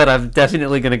missed that, but I'm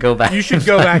definitely going to go back. You should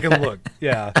go back and look.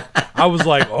 Yeah. I was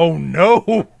like, oh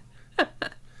no.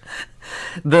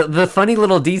 The funny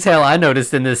little detail I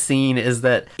noticed in this scene is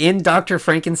that in Dr.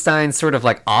 Frankenstein's sort of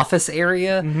like office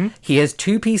area, he has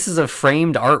two pieces of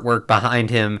framed artwork behind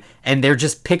him, and they're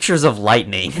just pictures of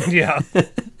lightning. Yeah.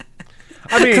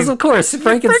 I mean, because of course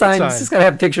Frankenstein's just gotta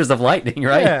have pictures of lightning,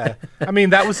 right? Yeah. I mean,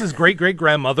 that was his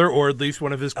great-great-grandmother, or at least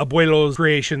one of his abuelo's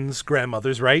creations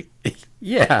grandmothers, right?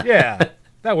 Yeah. Yeah.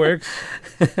 That works.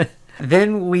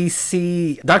 Then we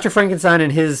see Dr. Frankenstein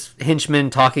and his henchmen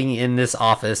talking in this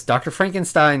office. Dr.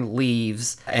 Frankenstein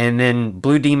leaves, and then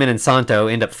Blue Demon and Santo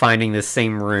end up finding this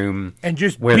same room and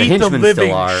just where beat the henchmen the living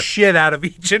still are. Shit out of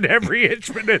each and every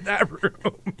henchman in that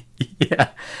room. Yeah.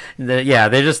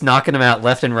 They're just knocking them out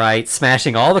left and right,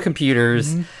 smashing all the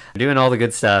computers, doing all the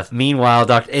good stuff. Meanwhile,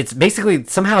 it's basically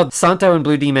somehow Santo and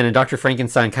Blue Demon and Dr.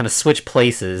 Frankenstein kind of switch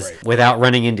places without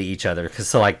running into each other.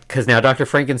 Because now Dr.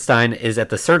 Frankenstein is at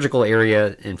the surgical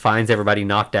area and finds everybody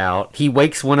knocked out. He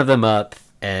wakes one of them up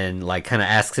and like kind of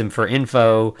asks him for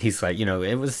info. He's like,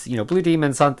 it was, Blue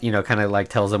Demon, kind of like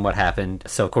tells him what happened.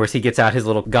 So of course he gets out his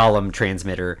little Gollum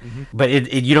transmitter, but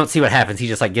you don't see what happens. He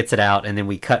just like gets it out, and then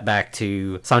we cut back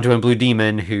to Santo and Blue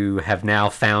Demon, who have now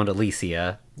found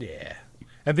Alicia. Yeah.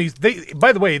 And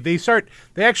by the way, they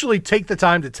actually take the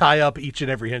time to tie up each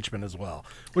and every henchman as well,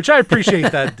 which I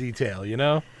appreciate that detail,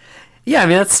 Yeah, I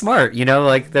mean, that's smart,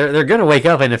 like they're going to wake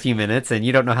up in a few minutes, and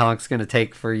you don't know how long it's going to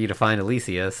take for you to find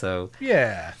Alicia, so.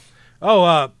 Yeah.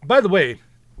 Oh, by the way,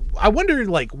 I wonder,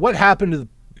 like, what happened to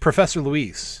Professor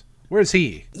Luis? Where's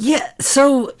he? Yeah,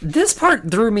 so this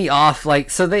part threw me off. Like,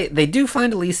 so they do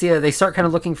find Alicia, they start kind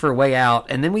of looking for a way out,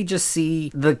 and then we just see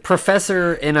the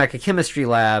professor in like a chemistry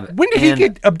lab. When did he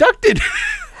get abducted?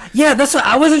 Yeah, that's what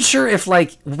I wasn't sure if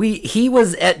like he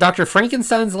was at Dr.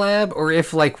 Frankenstein's lab, or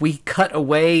if like we cut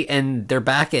away and they're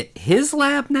back at his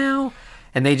lab now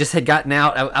and they just had gotten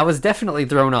out. I was definitely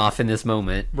thrown off in this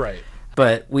moment. Right.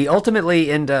 But we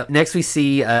ultimately end up, next we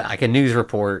see like a news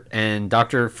report, and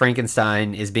Dr.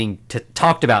 Frankenstein is being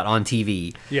talked about on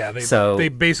TV. Yeah, they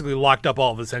basically locked up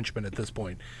all of his henchmen at this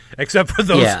point, except for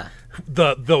those,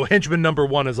 the henchman number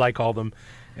one, as I call them,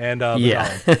 and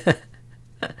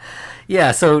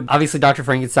Yeah, so obviously Dr.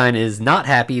 Frankenstein is not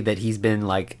happy that he's been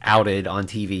like outed on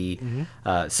TV.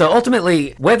 So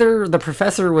ultimately, whether the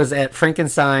professor was at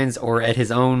Frankenstein's or at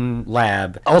his own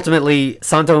lab, ultimately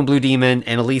Santo and Blue Demon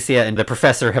and Alicia and the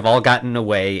professor have all gotten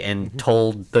away and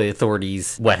told the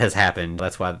authorities what has happened.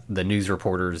 That's why the news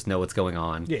reporters know what's going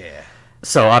on. Yeah.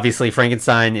 So obviously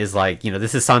Frankenstein is like,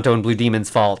 this is Santo and Blue Demon's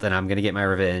fault, and I'm going to get my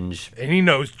revenge. And he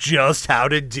knows just how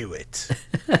to do it.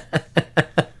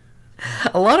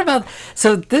 A lot about,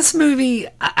 so this movie,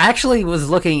 I actually was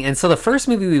looking, and so the first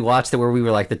movie we watched where we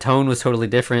were like, the tone was totally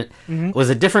different, was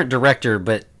a different director,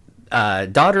 but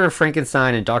Daughter of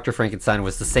Frankenstein and Dr. Frankenstein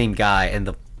was the same guy, and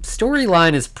the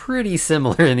storyline is pretty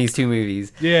similar in these two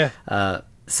movies. Yeah.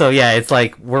 So yeah, it's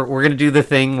like, we're going to do the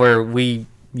thing where we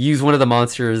use one of the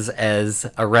monsters as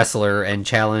a wrestler and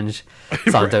challenge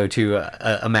Santo to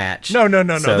a match. No.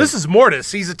 So, this is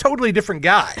Mortis. He's a totally different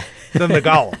guy than the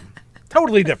Gollum.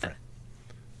 Totally different.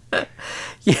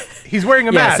 Yeah. He's wearing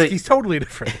a mask. So, he's totally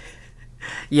different.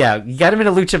 Yeah, you got him in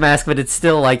a lucha mask, but it's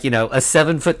still like, a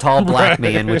 7-foot tall black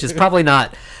man, which is probably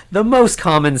not the most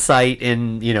common sight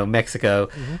in, Mexico.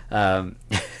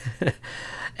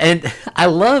 And I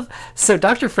love, so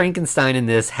Dr. Frankenstein in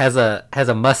this has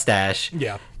a mustache.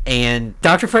 Yeah. And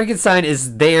Dr. Frankenstein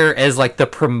is there as like the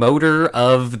promoter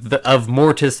of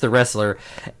Mortis the wrestler,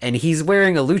 and he's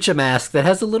wearing a lucha mask that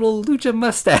has a little lucha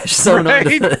mustache sewn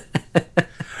onto the...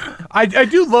 I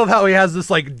do love how he has this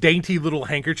like dainty little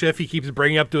handkerchief he keeps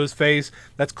bringing up to his face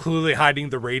that's clearly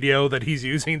hiding the radio that he's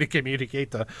using to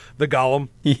communicate to the Golem.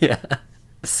 Yeah.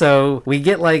 So we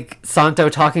get like Santo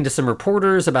talking to some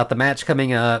reporters about the match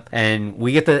coming up, and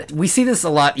we see this a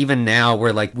lot even now,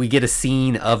 where like we get a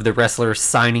scene of the wrestler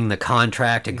signing the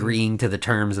contract, agreeing to the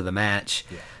terms of the match.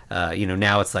 Yeah.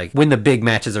 Now it's like when the big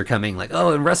matches are coming, like,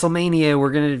 oh, in WrestleMania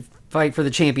we're gonna fight for the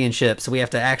championship, so we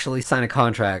have to actually sign a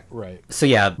contract. Right. So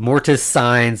yeah, Mortis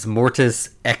signs,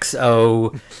 Mortis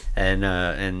XO,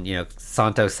 and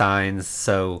Santo signs.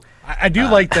 So I do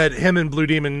like that him and Blue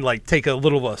Demon like take a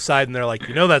little aside, and they're like,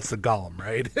 that's the Golem,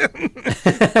 right?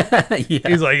 Yeah.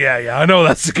 He's like, yeah, I know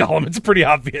that's the Golem. It's pretty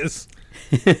obvious.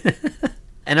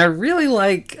 And I really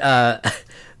like.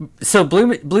 So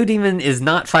Blue Demon is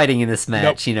not fighting in this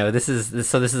match. Nope. This is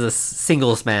a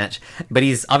singles match, but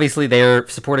he's obviously there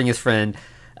supporting his friend.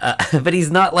 But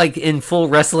he's not like in full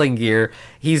wrestling gear.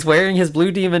 He's wearing his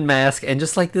Blue Demon mask and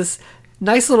just like this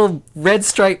nice little red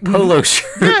striped polo shirt.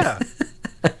 Yeah.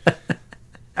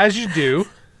 As you do.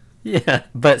 Yeah,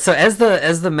 but so as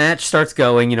the match starts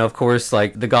going, of course,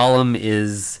 like the Golem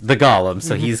is the Golem,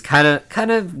 so he's kind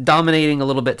of dominating a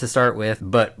little bit to start with.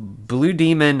 But Blue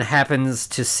Demon happens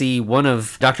to see one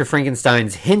of Dr.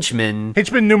 Frankenstein's henchman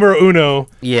numero uno.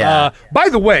 Yeah. By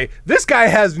the way, this guy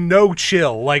has no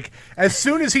chill. Like as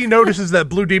soon as he notices that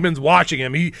Blue Demon's watching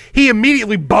him, he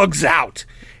immediately bugs out.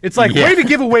 It's like, way to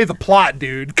give away the plot,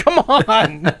 dude. Come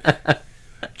on.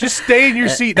 Just stay in your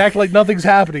seat and act like nothing's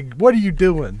happening. What are you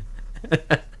doing?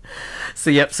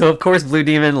 So of course Blue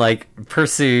Demon like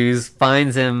pursues,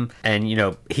 finds him, and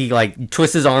he like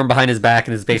twists his arm behind his back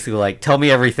and is basically like, tell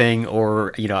me everything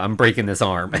or I'm breaking this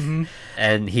arm. Mm-hmm.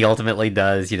 And he ultimately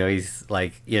does. He's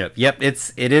like, yep,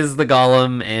 it is the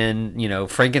Golem, and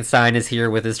Frankenstein is here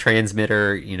with his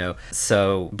transmitter.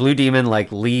 So Blue Demon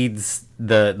like leads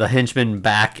the henchman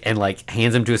back and like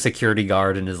hands him to a security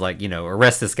guard and is like,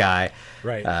 arrest this guy.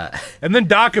 Right. And then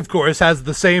Doc, of course, has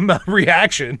the same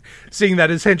reaction, seeing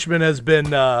that his henchman has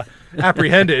been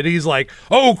apprehended. He's like,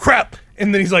 oh, crap.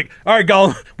 And then he's like, all right,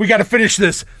 Gollum, we got to finish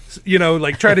this.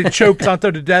 Like try to choke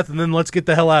Santo to death, and then let's get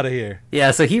the hell out of here.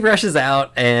 Yeah, so he rushes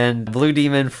out, and Blue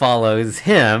Demon follows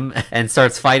him and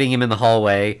starts fighting him in the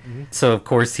hallway. Mm-hmm. So, of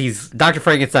course, Dr.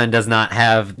 Frankenstein does not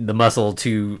have the muscle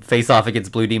to face off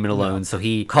against Blue Demon alone, so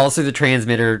he calls through the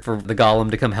transmitter for the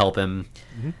Golem to come help him,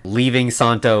 leaving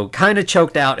Santo kind of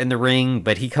choked out in the ring,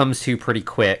 but he comes to pretty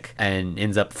quick and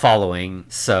ends up following.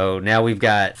 So now we've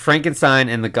got Frankenstein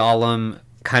and the Golem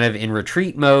kind of in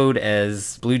retreat mode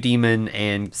as Blue Demon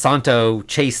and Santo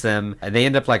chase them. They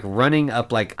end up like running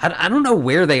up like, I don't know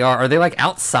where they are. Are they like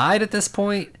outside at this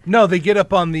point? No, they get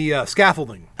up on the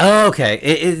scaffolding. Oh, okay.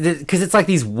 Because it's like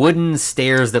these wooden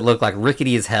stairs that look like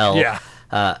rickety as hell. Yeah.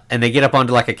 And they get up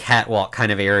onto like a catwalk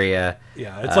kind of area.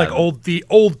 Yeah, it's like old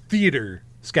theater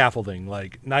scaffolding,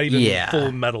 like not even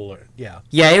full metal. Yeah,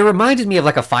 it reminded me of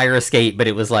like a fire escape, but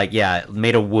it was like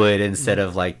made of wood instead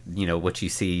of like what you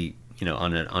see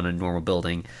on a normal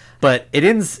building. But it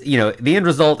ends, the end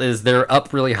result is they're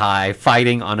up really high,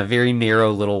 fighting on a very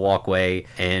narrow little walkway,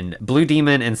 and Blue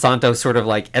Demon and Santo sort of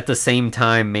like at the same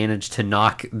time manage to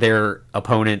knock their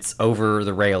opponents over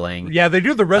the railing. Yeah, they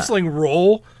do the wrestling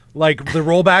roll, like the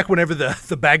rollback whenever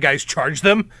the bad guys charge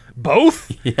them.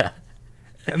 Both. Yeah.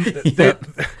 And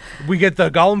we get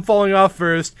the Golem falling off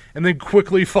first, and then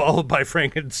quickly followed by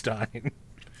Frankenstein.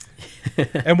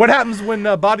 And what happens when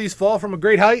bodies fall from a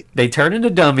great height? They turn into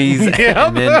dummies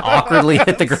and then awkwardly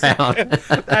hit the ground.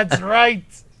 That's right.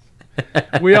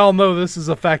 We all know this is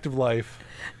a fact of life.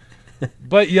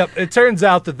 But, yep, it turns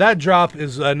out that drop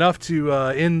is enough to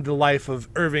end the life of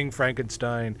Irving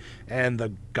Frankenstein and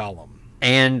the Golem.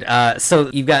 And so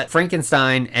you've got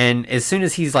Frankenstein, and as soon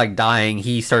as he's like dying,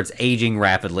 he starts aging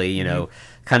rapidly,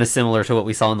 kind of similar to what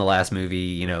we saw in the last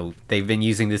movie. They've been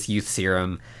using this youth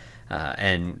serum.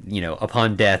 And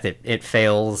upon death it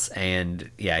fails, and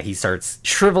he starts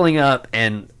shriveling up,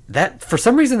 and that for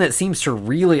some reason that seems to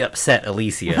really upset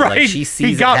Alicia. Right. Like she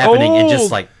sees it happening old. And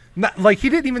just like like he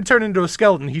didn't even turn into a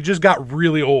skeleton, he just got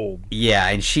really old. Yeah,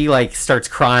 and she like starts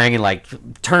crying and like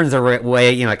turns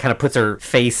away, kind of puts her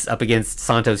face up against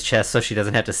Santo's chest so she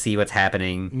doesn't have to see what's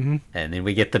happening. Mm-hmm. And then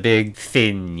we get the big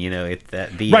fin, at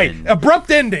the right end. Abrupt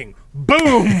ending,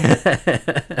 boom.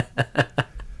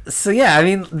 So yeah, I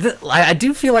mean, I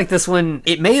do feel like this one,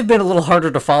 it may have been a little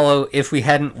harder to follow if we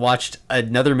hadn't watched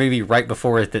another movie right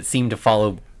before it that seemed to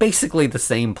follow basically the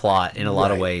same plot in a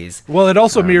lot of ways. Well, it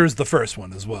also mirrors the first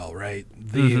one as well, right?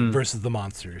 The versus the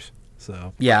monsters.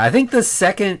 So yeah, I think the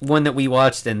second one that we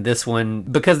watched and this one,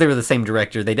 because they were the same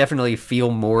director, they definitely feel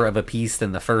more of a piece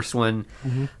than the first one,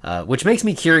 which makes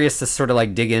me curious to sort of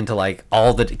like dig into like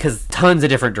all the, because tons of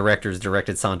different directors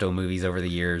directed Santo movies over the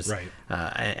years, right?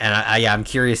 I'm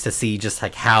curious to see just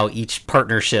like how each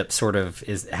partnership sort of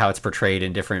is, how it's portrayed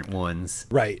in different ones,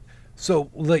 right? So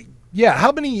like, yeah,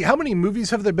 how many movies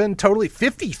have there been totally?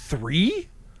 53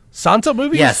 Santo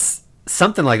movies? Yes,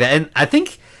 something like that, and I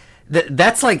think.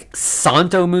 That's like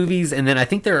Santo movies, and then I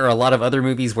think there are a lot of other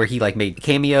movies where he like made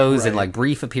cameos and like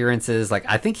brief appearances. Like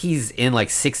I think he's in like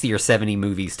 60 or 70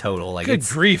 movies total. Like good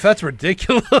grief, that's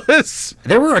ridiculous.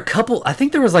 There were a couple. I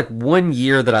think there was like 1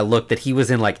 year that I looked that he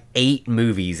was in like 8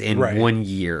 movies in 1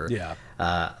 year. Yeah,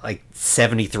 like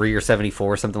 73 or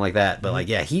 74, something like that. But like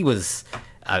yeah, he was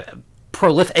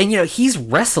prolific, and he's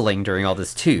wrestling during all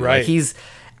this too. Right, like, he's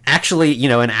actually,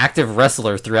 an active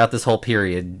wrestler throughout this whole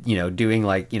period, doing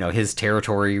like, his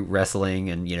territory wrestling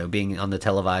and, being on the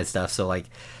televised stuff. So like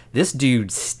this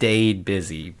dude stayed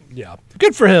busy. Yeah.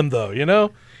 Good for him though,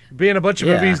 Be in a bunch of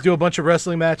movies, do a bunch of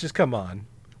wrestling matches. Come on.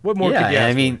 What more could you ask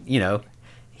I mean,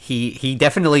 he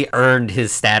definitely earned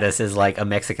his status as like a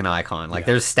Mexican icon. Like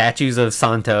there's statues of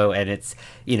Santo and it's,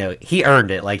 he earned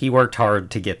it. Like he worked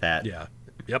hard to get that. Yeah.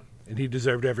 Yep. And he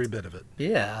deserved every bit of it.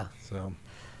 Yeah. So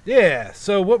yeah,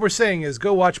 so what we're saying is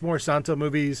go watch more Santo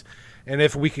movies, and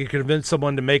if we can convince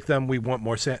someone to make them, we want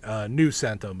more new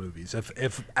Santo movies, if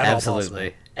at all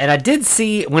possible. And I did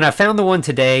see, when I found the one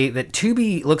today, that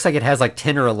Tubi looks like it has like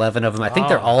 10 or 11 of them. I think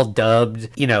they're all dubbed.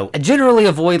 I generally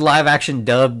avoid live-action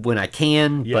dub when I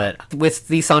can, but with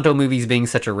these Santo movies being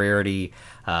such a rarity,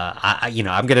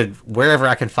 I'm going to, wherever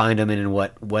I can find them and in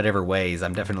whatever ways,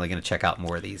 I'm definitely going to check out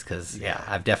more of these, because,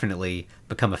 I've definitely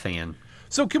become a fan.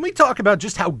 So can we talk about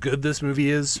just how good this movie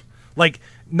is? Like,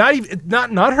 not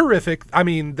horrific. I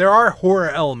mean, there are horror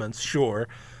elements, sure,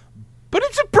 but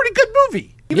it's a pretty good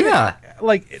movie.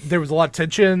 Like, there was a lot of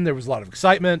tension. There was a lot of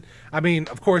excitement. I mean,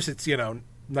 of course, it's,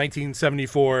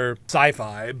 1974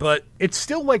 sci-fi, but it's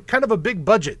still, like, kind of a big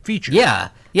budget feature.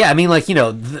 Yeah. I mean, like,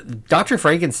 Dr.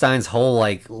 Frankenstein's whole,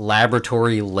 like,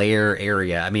 laboratory lair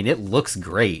area, I mean, it looks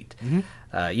great.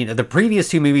 The previous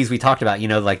 2 movies we talked about,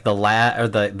 like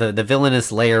the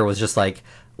villainous lair was just like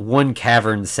one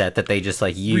cavern set that they just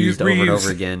like used over and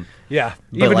over again. Yeah.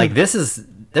 But like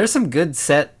there's some good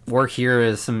set work here,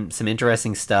 is some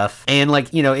interesting stuff. And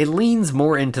like, it leans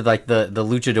more into like the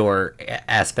luchador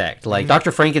aspect. Like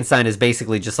Dr. Frankenstein is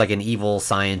basically just like an evil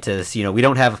scientist. We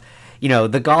don't have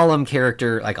the Gollum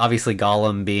character, like obviously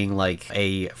Gollum being like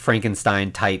a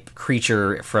Frankenstein type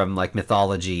creature from like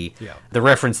mythology, the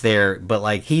reference there, but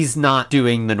like he's not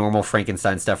doing the normal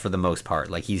Frankenstein stuff for the most part.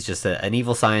 Like he's just an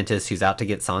evil scientist who's out to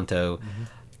get Santo.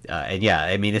 And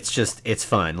I mean, it's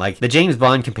fun. Like the James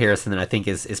Bond comparison that I think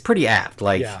is pretty apt.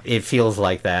 Like it feels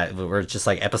like that, where it's just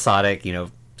like episodic,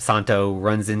 Santo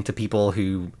runs into people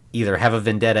who either have a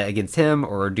vendetta against him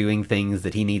or are doing things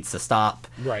that he needs to stop.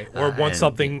 Right. Or want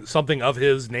something of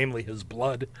his, namely his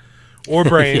blood or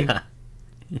brain.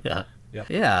 And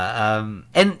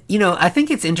I think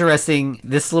it's interesting,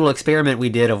 this little experiment we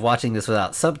did of watching this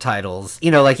without subtitles.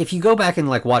 Like if you go back and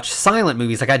like watch silent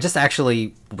movies, like I just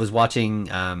actually was watching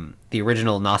the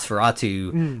original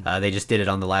Nosferatu. They just did it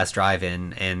on the last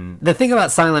drive-in, and the thing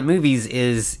about silent movies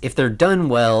is if they're done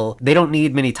well, they don't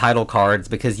need many title cards,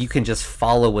 because you can just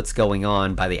follow what's going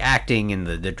on by the acting and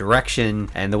the direction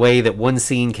and the way that one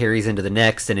scene carries into the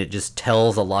next, and it just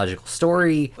tells a logical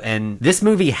story. And this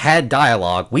movie had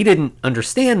dialogue. We didn't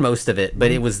understand most of it,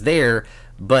 but it was there.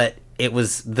 But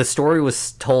the story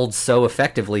was told so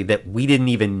effectively that we didn't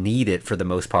even need it for the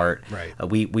most part. Right.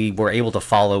 We were able to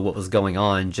follow what was going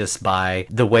on just by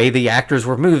the way the actors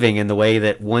were moving and the way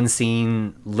that one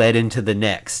scene led into the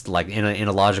next, like in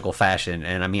a logical fashion.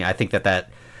 And I mean, I think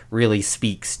that really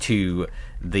speaks to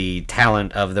the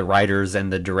talent of the writers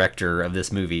and the director of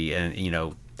this movie,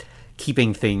 and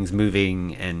keeping things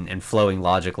moving and flowing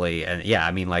logically. And I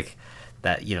mean, like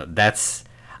that, that's,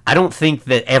 I don't think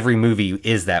that every movie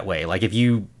is that way. Like if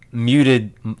you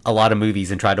muted a lot of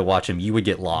movies and tried to watch them, you would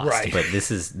get lost. Right. But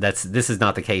this is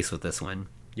not the case with this one.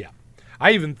 Yeah.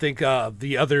 I even think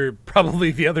the other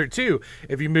 2,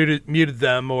 if you muted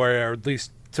them or at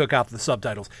least took out the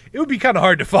subtitles, it would be kind of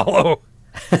hard to follow.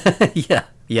 Yeah.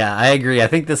 Yeah, I agree. I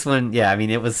think this one, yeah, I mean,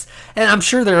 it was, and I'm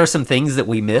sure there are some things that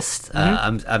we missed.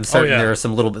 I'm certain there are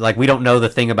some little bit, like, we don't know the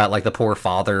thing about, like, the poor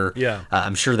father. Yeah.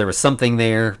 I'm sure there was something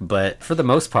there, but for the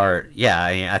most part, yeah,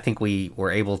 I think we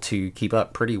were able to keep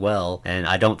up pretty well, and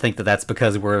I don't think that that's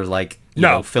because we're, like, you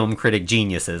know, film critic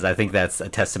geniuses. I think that's a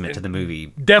testament to the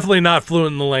movie. Definitely not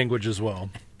fluent in the language as well.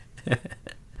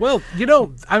 Well, you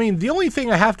know, I mean, the only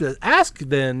thing I have to ask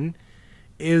then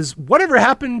is whatever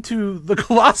happened to the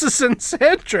Colossus and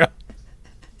Sandra?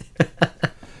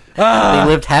 They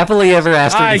lived happily ever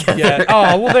after together.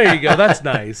 Oh, well, there you go. That's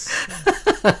nice.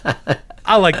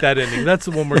 I like that ending. That's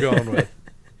the one we're going with.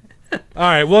 All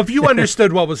right. Well, if you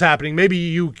understood what was happening, maybe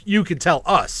you could tell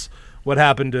us what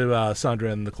happened to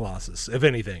Sandra and the Colossus, if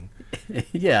anything.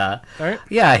 Yeah. All right.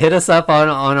 Yeah, hit us up on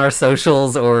our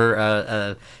socials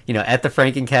or, you know, at the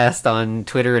Frankencast on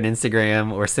Twitter and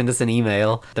Instagram, or send us an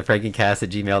email,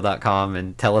 thefrankencast@gmail.com,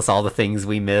 and tell us all the things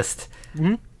we missed.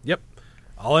 Mm-hmm. Yep.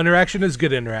 All interaction is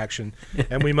good interaction,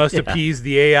 and we must appease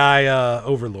the AI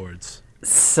overlords.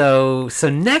 So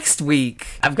next week,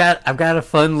 I've got a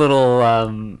fun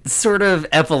little sort of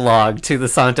epilogue to the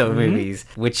Santo movies,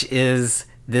 which is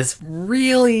this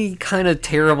really kind of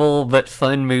terrible but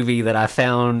fun movie that I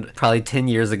found probably 10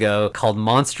 years ago called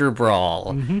Monster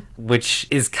Brawl, which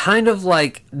is kind of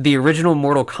like the original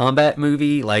Mortal Kombat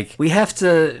movie. Like, we have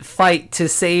to fight to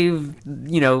save,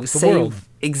 you know, world.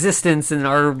 Existence in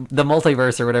the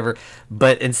multiverse or whatever,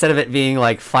 but instead of it being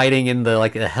like fighting in the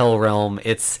like the hell realm,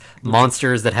 it's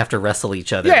monsters that have to wrestle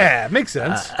each other. Yeah, makes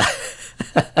sense.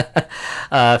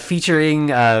 Featuring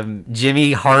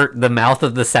Jimmy Hart, the Mouth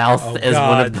of the South, as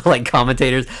one of the like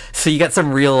commentators. So you got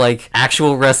some real like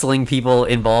actual wrestling people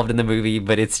involved in the movie,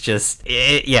 but it's just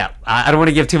I don't want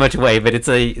to give too much away, but it's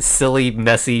a silly,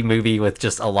 messy movie with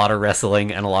just a lot of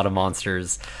wrestling and a lot of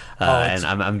monsters. And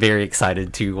I'm very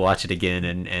excited to watch it again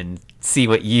and see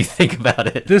what you think about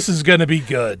it. This is gonna be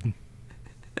good.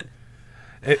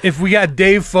 If we got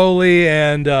Dave Foley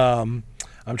and I'm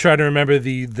trying to remember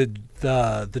the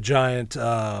giant.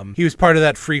 He was part of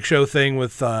that freak show thing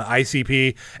with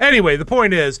ICP. Anyway, the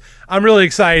point is, I'm really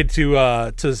excited to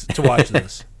watch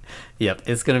this. Yep,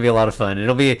 it's going to be a lot of fun.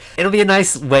 It'll be a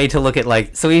nice way to look at,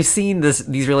 like, so we've seen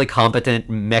these really competent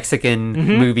Mexican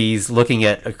movies looking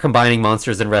at combining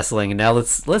monsters and wrestling, and now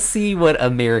let's see what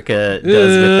America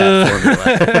does with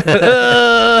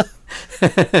that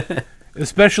formula.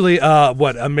 Especially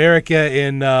America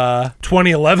in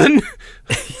 2011.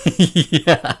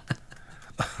 Yeah.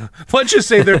 Let's just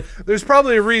say there's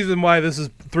probably a reason why this is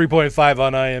 3.5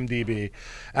 on IMDb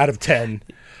out of 10.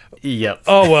 Yep.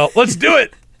 Oh well, let's do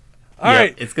it. All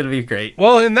right, it's gonna be great.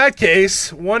 Well, in that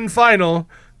case, one final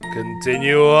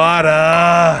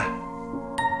continuata.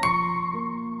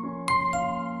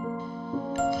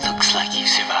 Looks like you've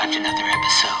survived another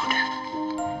episode.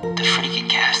 The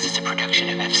Frankencast is a production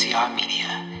of FCR Media.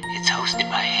 It's hosted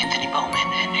by Anthony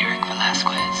Bowman and Eric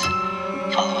Velasquez.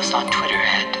 Follow us on Twitter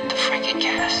at The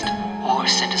Frankencast, or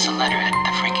send us a letter at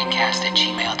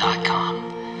thefrankencast@gmail.com.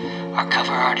 Our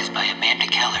cover art is by Amanda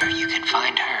Keller. You can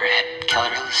find her at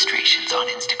Keller Illustrations on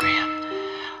Instagram.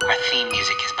 Our theme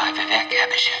music is by Vivek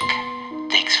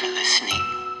Abhishek. Thanks for listening.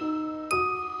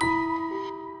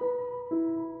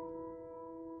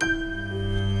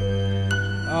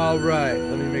 All right,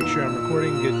 let me make sure I'm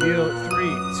recording. Good deal.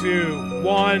 3, 2,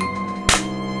 1.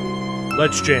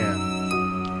 Let's jam.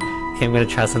 Okay, I'm gonna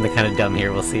try something kind of dumb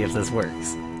here. We'll see if this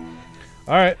works.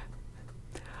 All right.